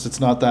 it's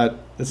not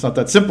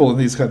that simple in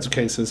these kinds of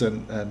cases.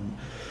 And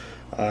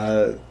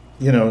I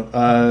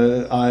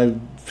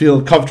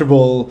feel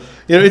comfortable.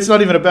 It's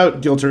not even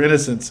about guilt or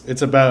innocence.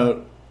 It's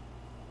about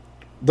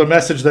the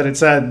message that it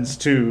sends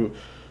to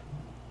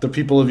the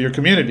people of your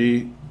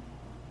community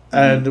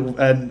and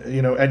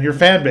your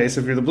fan base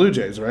if you're the Blue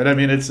Jays, right? I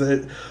mean,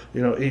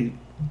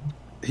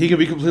 he can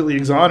be completely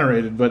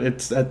exonerated, but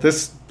it's at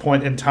this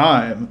point in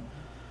time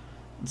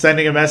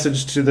sending a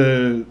message to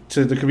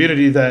the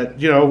community that,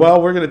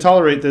 we're going to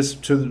tolerate this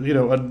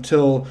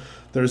until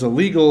there's a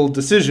legal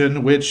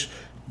decision, which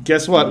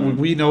guess what?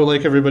 We know,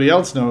 like everybody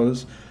else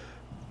knows,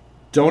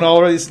 don't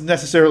always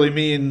necessarily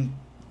mean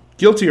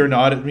guilty or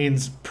not. It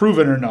means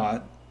proven or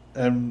not.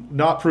 And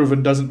not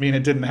proven doesn't mean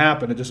it didn't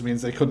happen. It just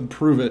means they couldn't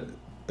prove it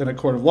in a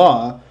court of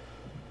law.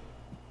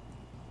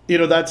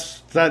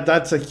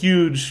 That's a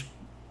huge.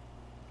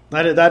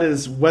 That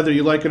is, whether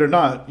you like it or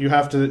not,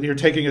 you're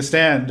taking a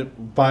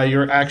stand by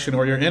your action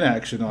or your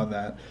inaction on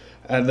that,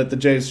 and that the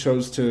Jays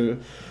chose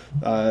to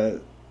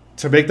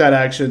make that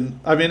action.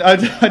 I mean, I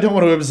don't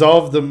want to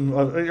absolve them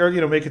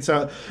or make it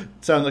sound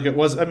like it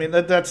was. I mean,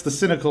 that's a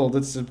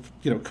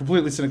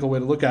completely cynical way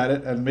to look at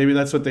it, and maybe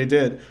that's what they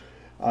did.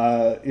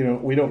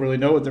 We don't really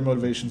know what their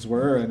motivations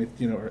were,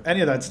 or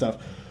any of that stuff.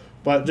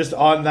 But just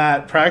on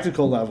that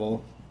practical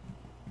level,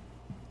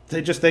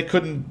 they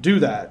couldn't do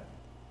that,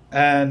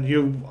 and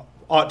you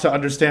ought to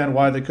understand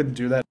why they couldn't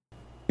do that.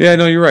 Yeah,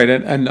 no, you're right.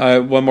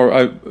 And one more.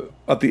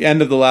 At the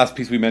end of the last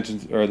piece we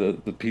mentioned, or the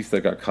piece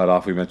that got cut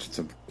off, we mentioned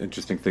some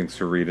interesting things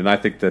to read. And I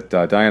think that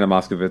Diane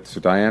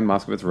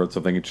Moskowitz wrote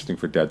something interesting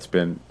for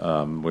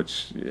Deadspin,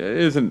 which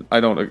isn't. I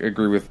don't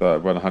agree with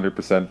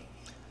 100%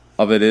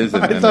 of it is.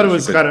 I thought it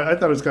was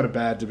kind of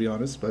bad, to be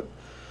honest. But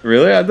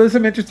really, there's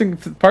some interesting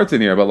parts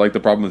in here about like the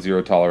problem with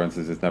zero tolerance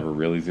is it's never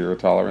really zero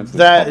tolerance. It's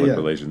public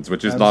relations,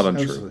 which is not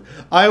untrue.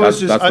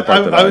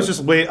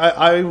 Absolutely.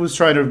 I was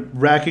trying to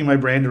racking my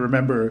brain to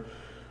remember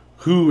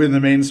who in the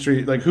main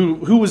street, like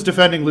who was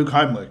defending Luke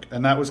Heimlich,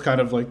 and that was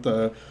kind of like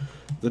the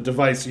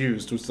device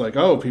used. It was like,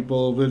 oh,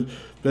 people have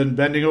been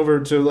bending over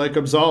to like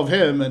absolve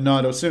him and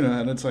not Osuna,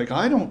 and it's like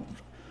I don't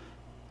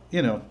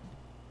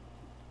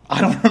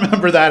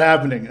remember that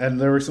happening. And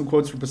there were some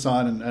quotes from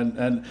Passan,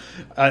 and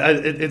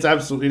it's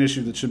absolutely an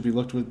issue that should be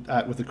looked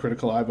at with a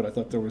critical eye. But I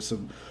thought there was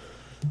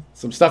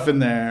some stuff in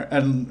there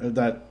and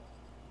that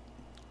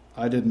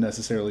I didn't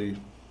necessarily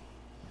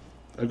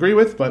agree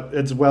with, but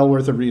it's well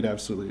worth a read,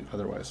 absolutely.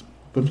 Otherwise,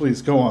 but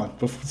please go on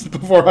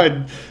before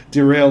I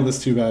derail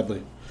this too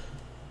badly.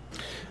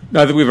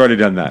 No, I think we've already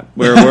done that.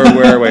 We're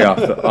way off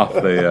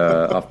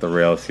the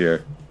rails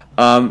here.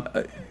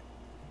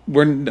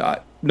 We're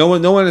not. No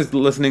one is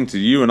listening to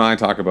you and I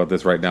talk about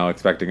this right now,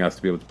 expecting us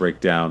to be able to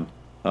break down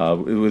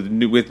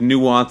with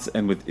nuance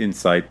and with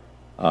insight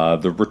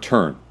the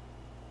return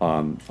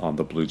on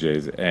the Blue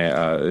Jays,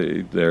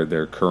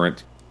 their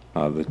current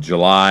the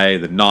July,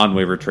 the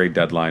non-waiver trade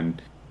deadline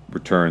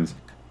returns.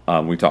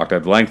 We talked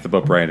at length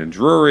about Brandon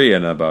Drury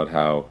and about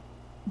how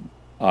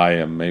I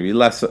am maybe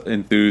less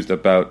enthused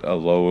about a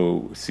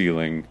low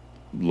ceiling,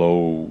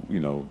 maybe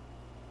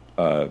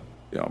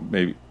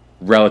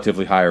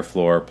relatively higher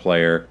floor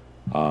player.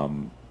 I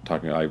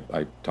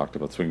talked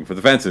about swinging for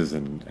the fences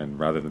and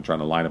rather than trying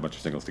to line a bunch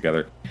of singles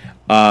together,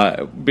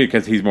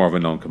 because he's more of a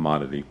known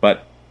commodity.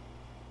 But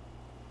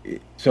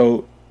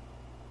so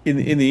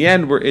in the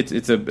end,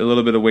 it's a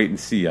little bit of wait and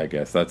see. I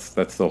guess that's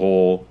the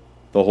whole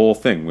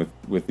thing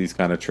with these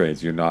kind of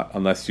trades. You're not,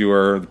 unless you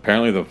are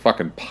apparently the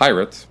fucking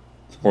Pirates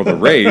or the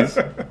Rays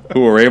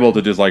who are able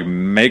to just like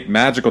make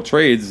magical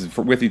trades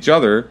with each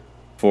other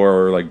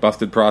for like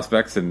busted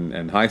prospects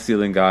and high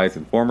ceiling guys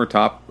and former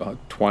top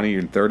 20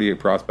 and 38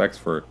 prospects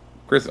for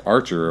Chris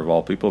Archer of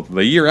all people.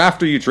 The year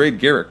after you trade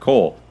Garrett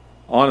Cole,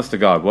 honest to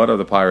God, what are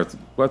the Pirates?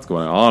 What's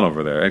going on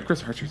over there? And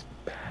Chris Archer's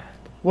bad.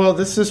 Well,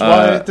 this is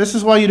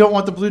why you don't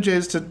want the Blue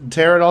Jays to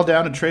tear it all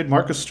down and trade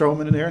Marcus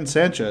Stroman and Aaron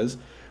Sanchez,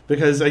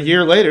 because a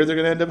year later they're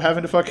going to end up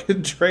having to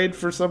fucking trade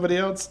for somebody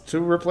else to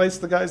replace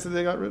the guys that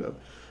they got rid of.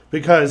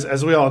 Because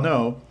as we all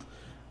know,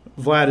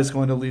 Vlad is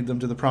going to lead them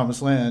to the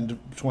promised land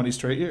 20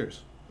 straight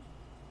years.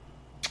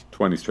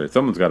 20 straight.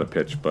 Someone's got to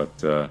pitch, but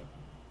the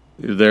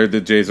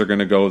Jays are going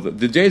to go.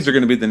 The Jays are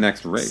going to be the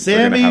next race.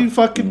 Sammy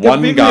fucking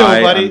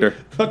Gaviglio, buddy.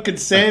 Fucking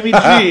Sammy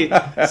G.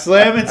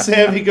 Slamming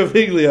Sammy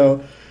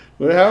Gaviglio.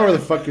 However the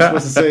fuck you're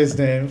supposed to say his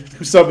name.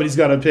 Somebody's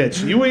got to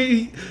pitch.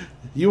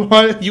 You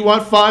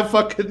want 5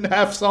 fucking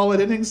half solid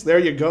innings? There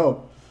you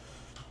go.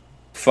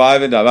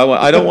 5 and up.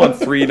 I don't want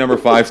 3 number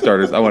 5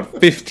 starters. I want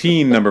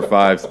 15 number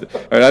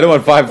 5s. I don't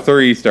want 5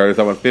 3 starters.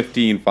 I want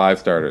 15 5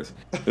 starters.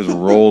 Just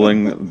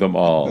rolling them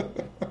all.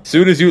 As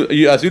soon as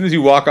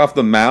you walk off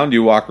the mound,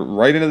 you walk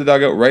right into the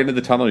dugout, right into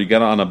the tunnel. You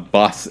get on a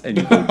bus and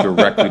you go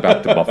directly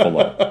back to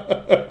Buffalo.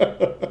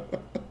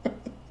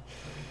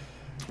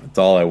 That's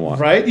all I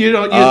want. Right?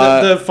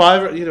 The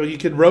 5. You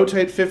can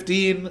rotate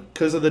 15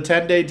 because of the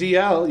 10-day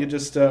DL. You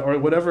just or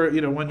whatever.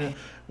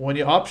 When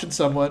you option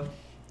someone.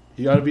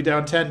 You got to be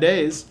down 10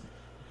 days.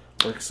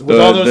 With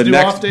all those new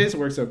off days, it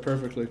works out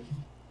perfectly.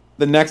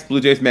 The next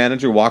Blue Jays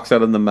manager walks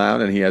out on the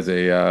mound, and he has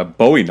a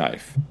Bowie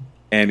knife,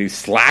 and he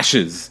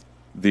slashes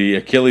the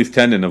Achilles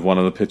tendon of one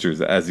of the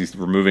pitchers as he's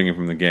removing him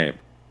from the game,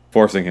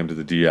 forcing him to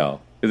the DL.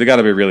 Because they got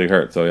to be really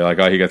hurt. So you're like,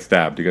 oh, he got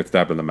stabbed. He got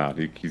stabbed on the mound.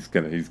 He's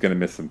gonna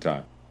miss some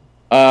time.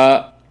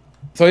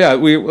 So yeah,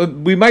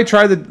 we might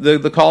try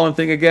the call-in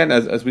thing again,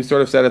 as we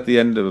sort of said at the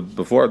end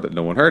before that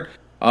no one heard.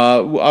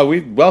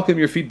 We welcome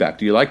your feedback.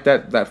 Do you like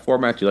that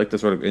format? Do you like the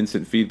sort of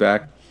instant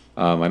feedback?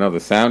 I know the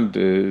sound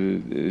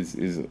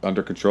is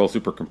under control,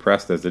 super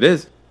compressed as it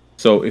is.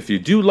 So if you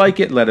do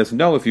like it, let us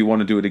know. If you want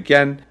to do it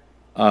again,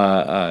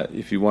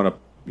 if you want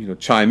to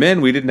chime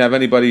in, we didn't have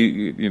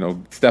anybody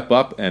step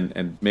up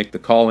and make the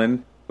call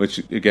in. Which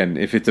again,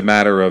 if it's a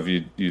matter of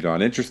you're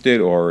not interested,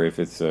 or if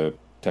it's a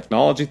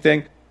technology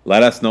thing,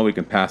 let us know. We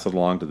can pass it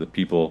along to the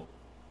people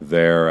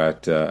there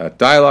at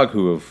Dialogue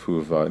who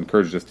have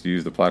encouraged us to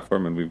use the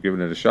platform, and we've given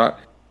it a shot.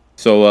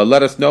 So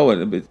let us know.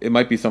 It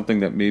might be something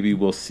that maybe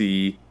we'll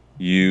see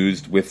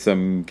used with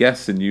some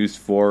guests and used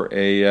for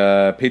a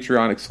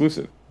Patreon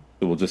exclusive.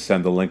 So we'll just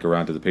send the link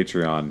around to the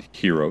Patreon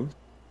heroes,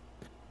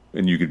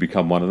 and you could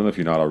become one of them if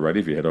you're not already.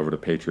 If you head over to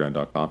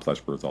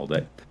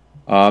patreon.com/birdsallday,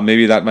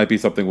 maybe that might be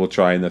something we'll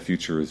try in the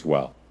future as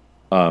well.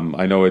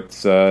 I know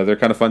they're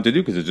kind of fun to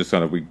do because it's just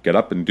kind of we get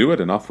up and do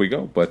it and off we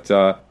go. But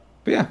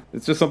yeah,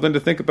 it's just something to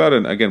think about.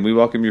 And again, we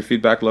welcome your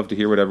feedback. Love to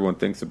hear what everyone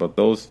thinks about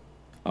those.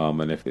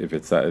 And if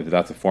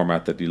that's a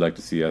format that you'd like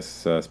to see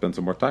us spend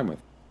some more time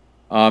with.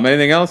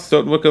 Anything else?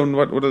 So what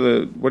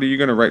are you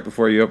going to write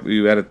before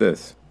you edit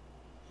this?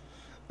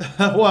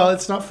 Well,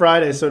 it's not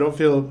Friday, so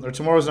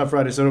tomorrow's not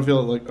Friday, so I don't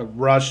feel like a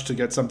rush to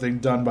get something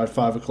done by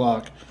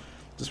 5:00,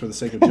 just for the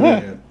sake of doing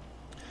it.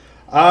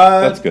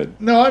 That's good.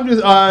 No,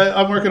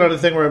 I'm working on a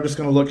thing where I'm just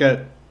going to look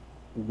at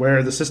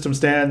where the system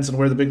stands and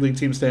where the big league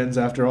team stands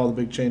after all the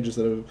big changes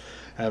that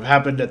have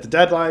happened at the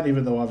deadline,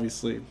 even though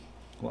obviously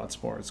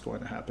lots more is going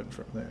to happen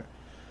from there.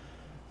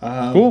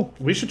 Cool.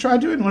 We should try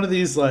doing one of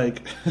these,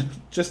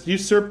 just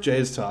usurp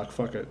Jay's talk.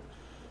 Fuck it.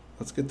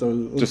 Let's get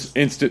those. Just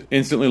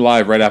instantly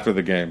live right after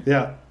the game.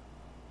 Yeah.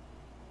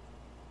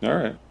 All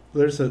right.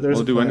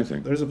 We'll do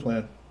anything. There's a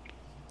plan.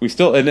 We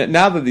still, and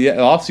now that the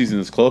off season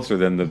is closer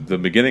than the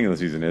beginning of the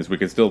season is, we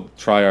can still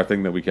try our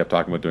thing that we kept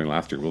talking about doing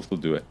last year. We'll still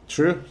do it.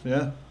 True.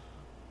 Yeah.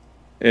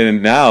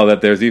 And now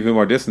that there's even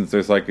more distance,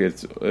 there's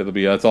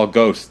it's all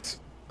ghosts.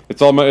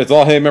 It's all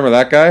hey, remember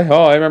that guy?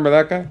 Oh, I remember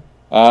that guy.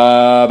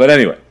 But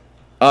anyway,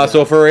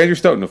 so for Andrew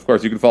Stoughton, of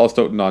course, you can follow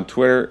Stoughton on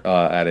Twitter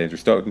at Andrew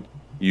Stoughton.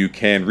 You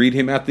can read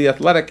him at The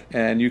Athletic,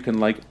 and you can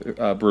like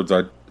Birds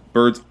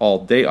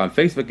All Day on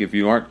Facebook if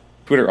you aren't.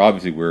 Twitter,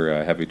 obviously, we're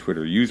a heavy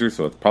Twitter users,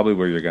 so it's probably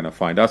where you're going to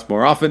find us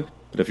more often.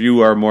 But if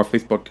you are more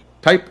Facebook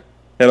type,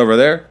 head over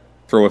there,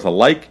 throw us a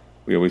like.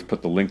 We always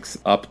put the links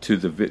up to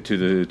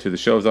the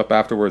shows up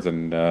afterwards,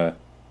 and kind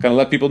of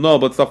let people know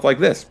about stuff like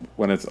this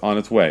when it's on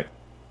its way.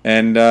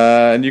 And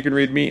you can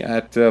read me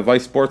at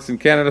Vice Sports in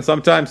Canada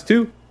sometimes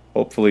too.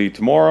 Hopefully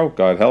tomorrow,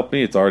 God help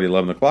me, it's already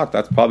 11 o'clock.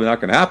 That's probably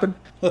not going to happen,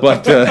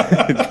 but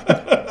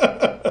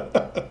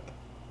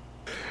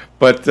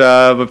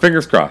but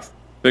fingers crossed.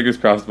 Fingers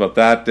crossed about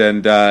that.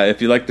 And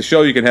if you like the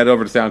show, you can head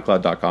over to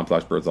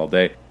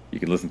soundcloud.com/birdsallday. You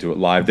can listen to it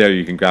live there.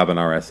 You can grab an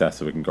RSS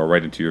so we can go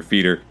right into your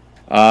feeder.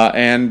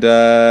 And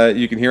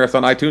you can hear us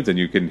on iTunes, and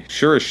you can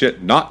sure as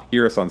shit not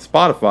hear us on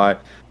Spotify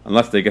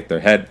unless they get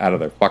their head out of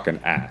their fucking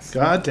ass.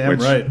 Goddamn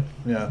right.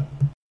 Yeah.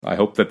 I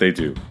hope that they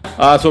do.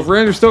 So for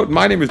Andrew Stoughton,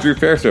 my name is Drew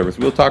Fairservice.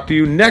 We'll talk to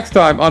you next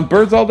time on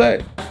Birds All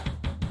Day.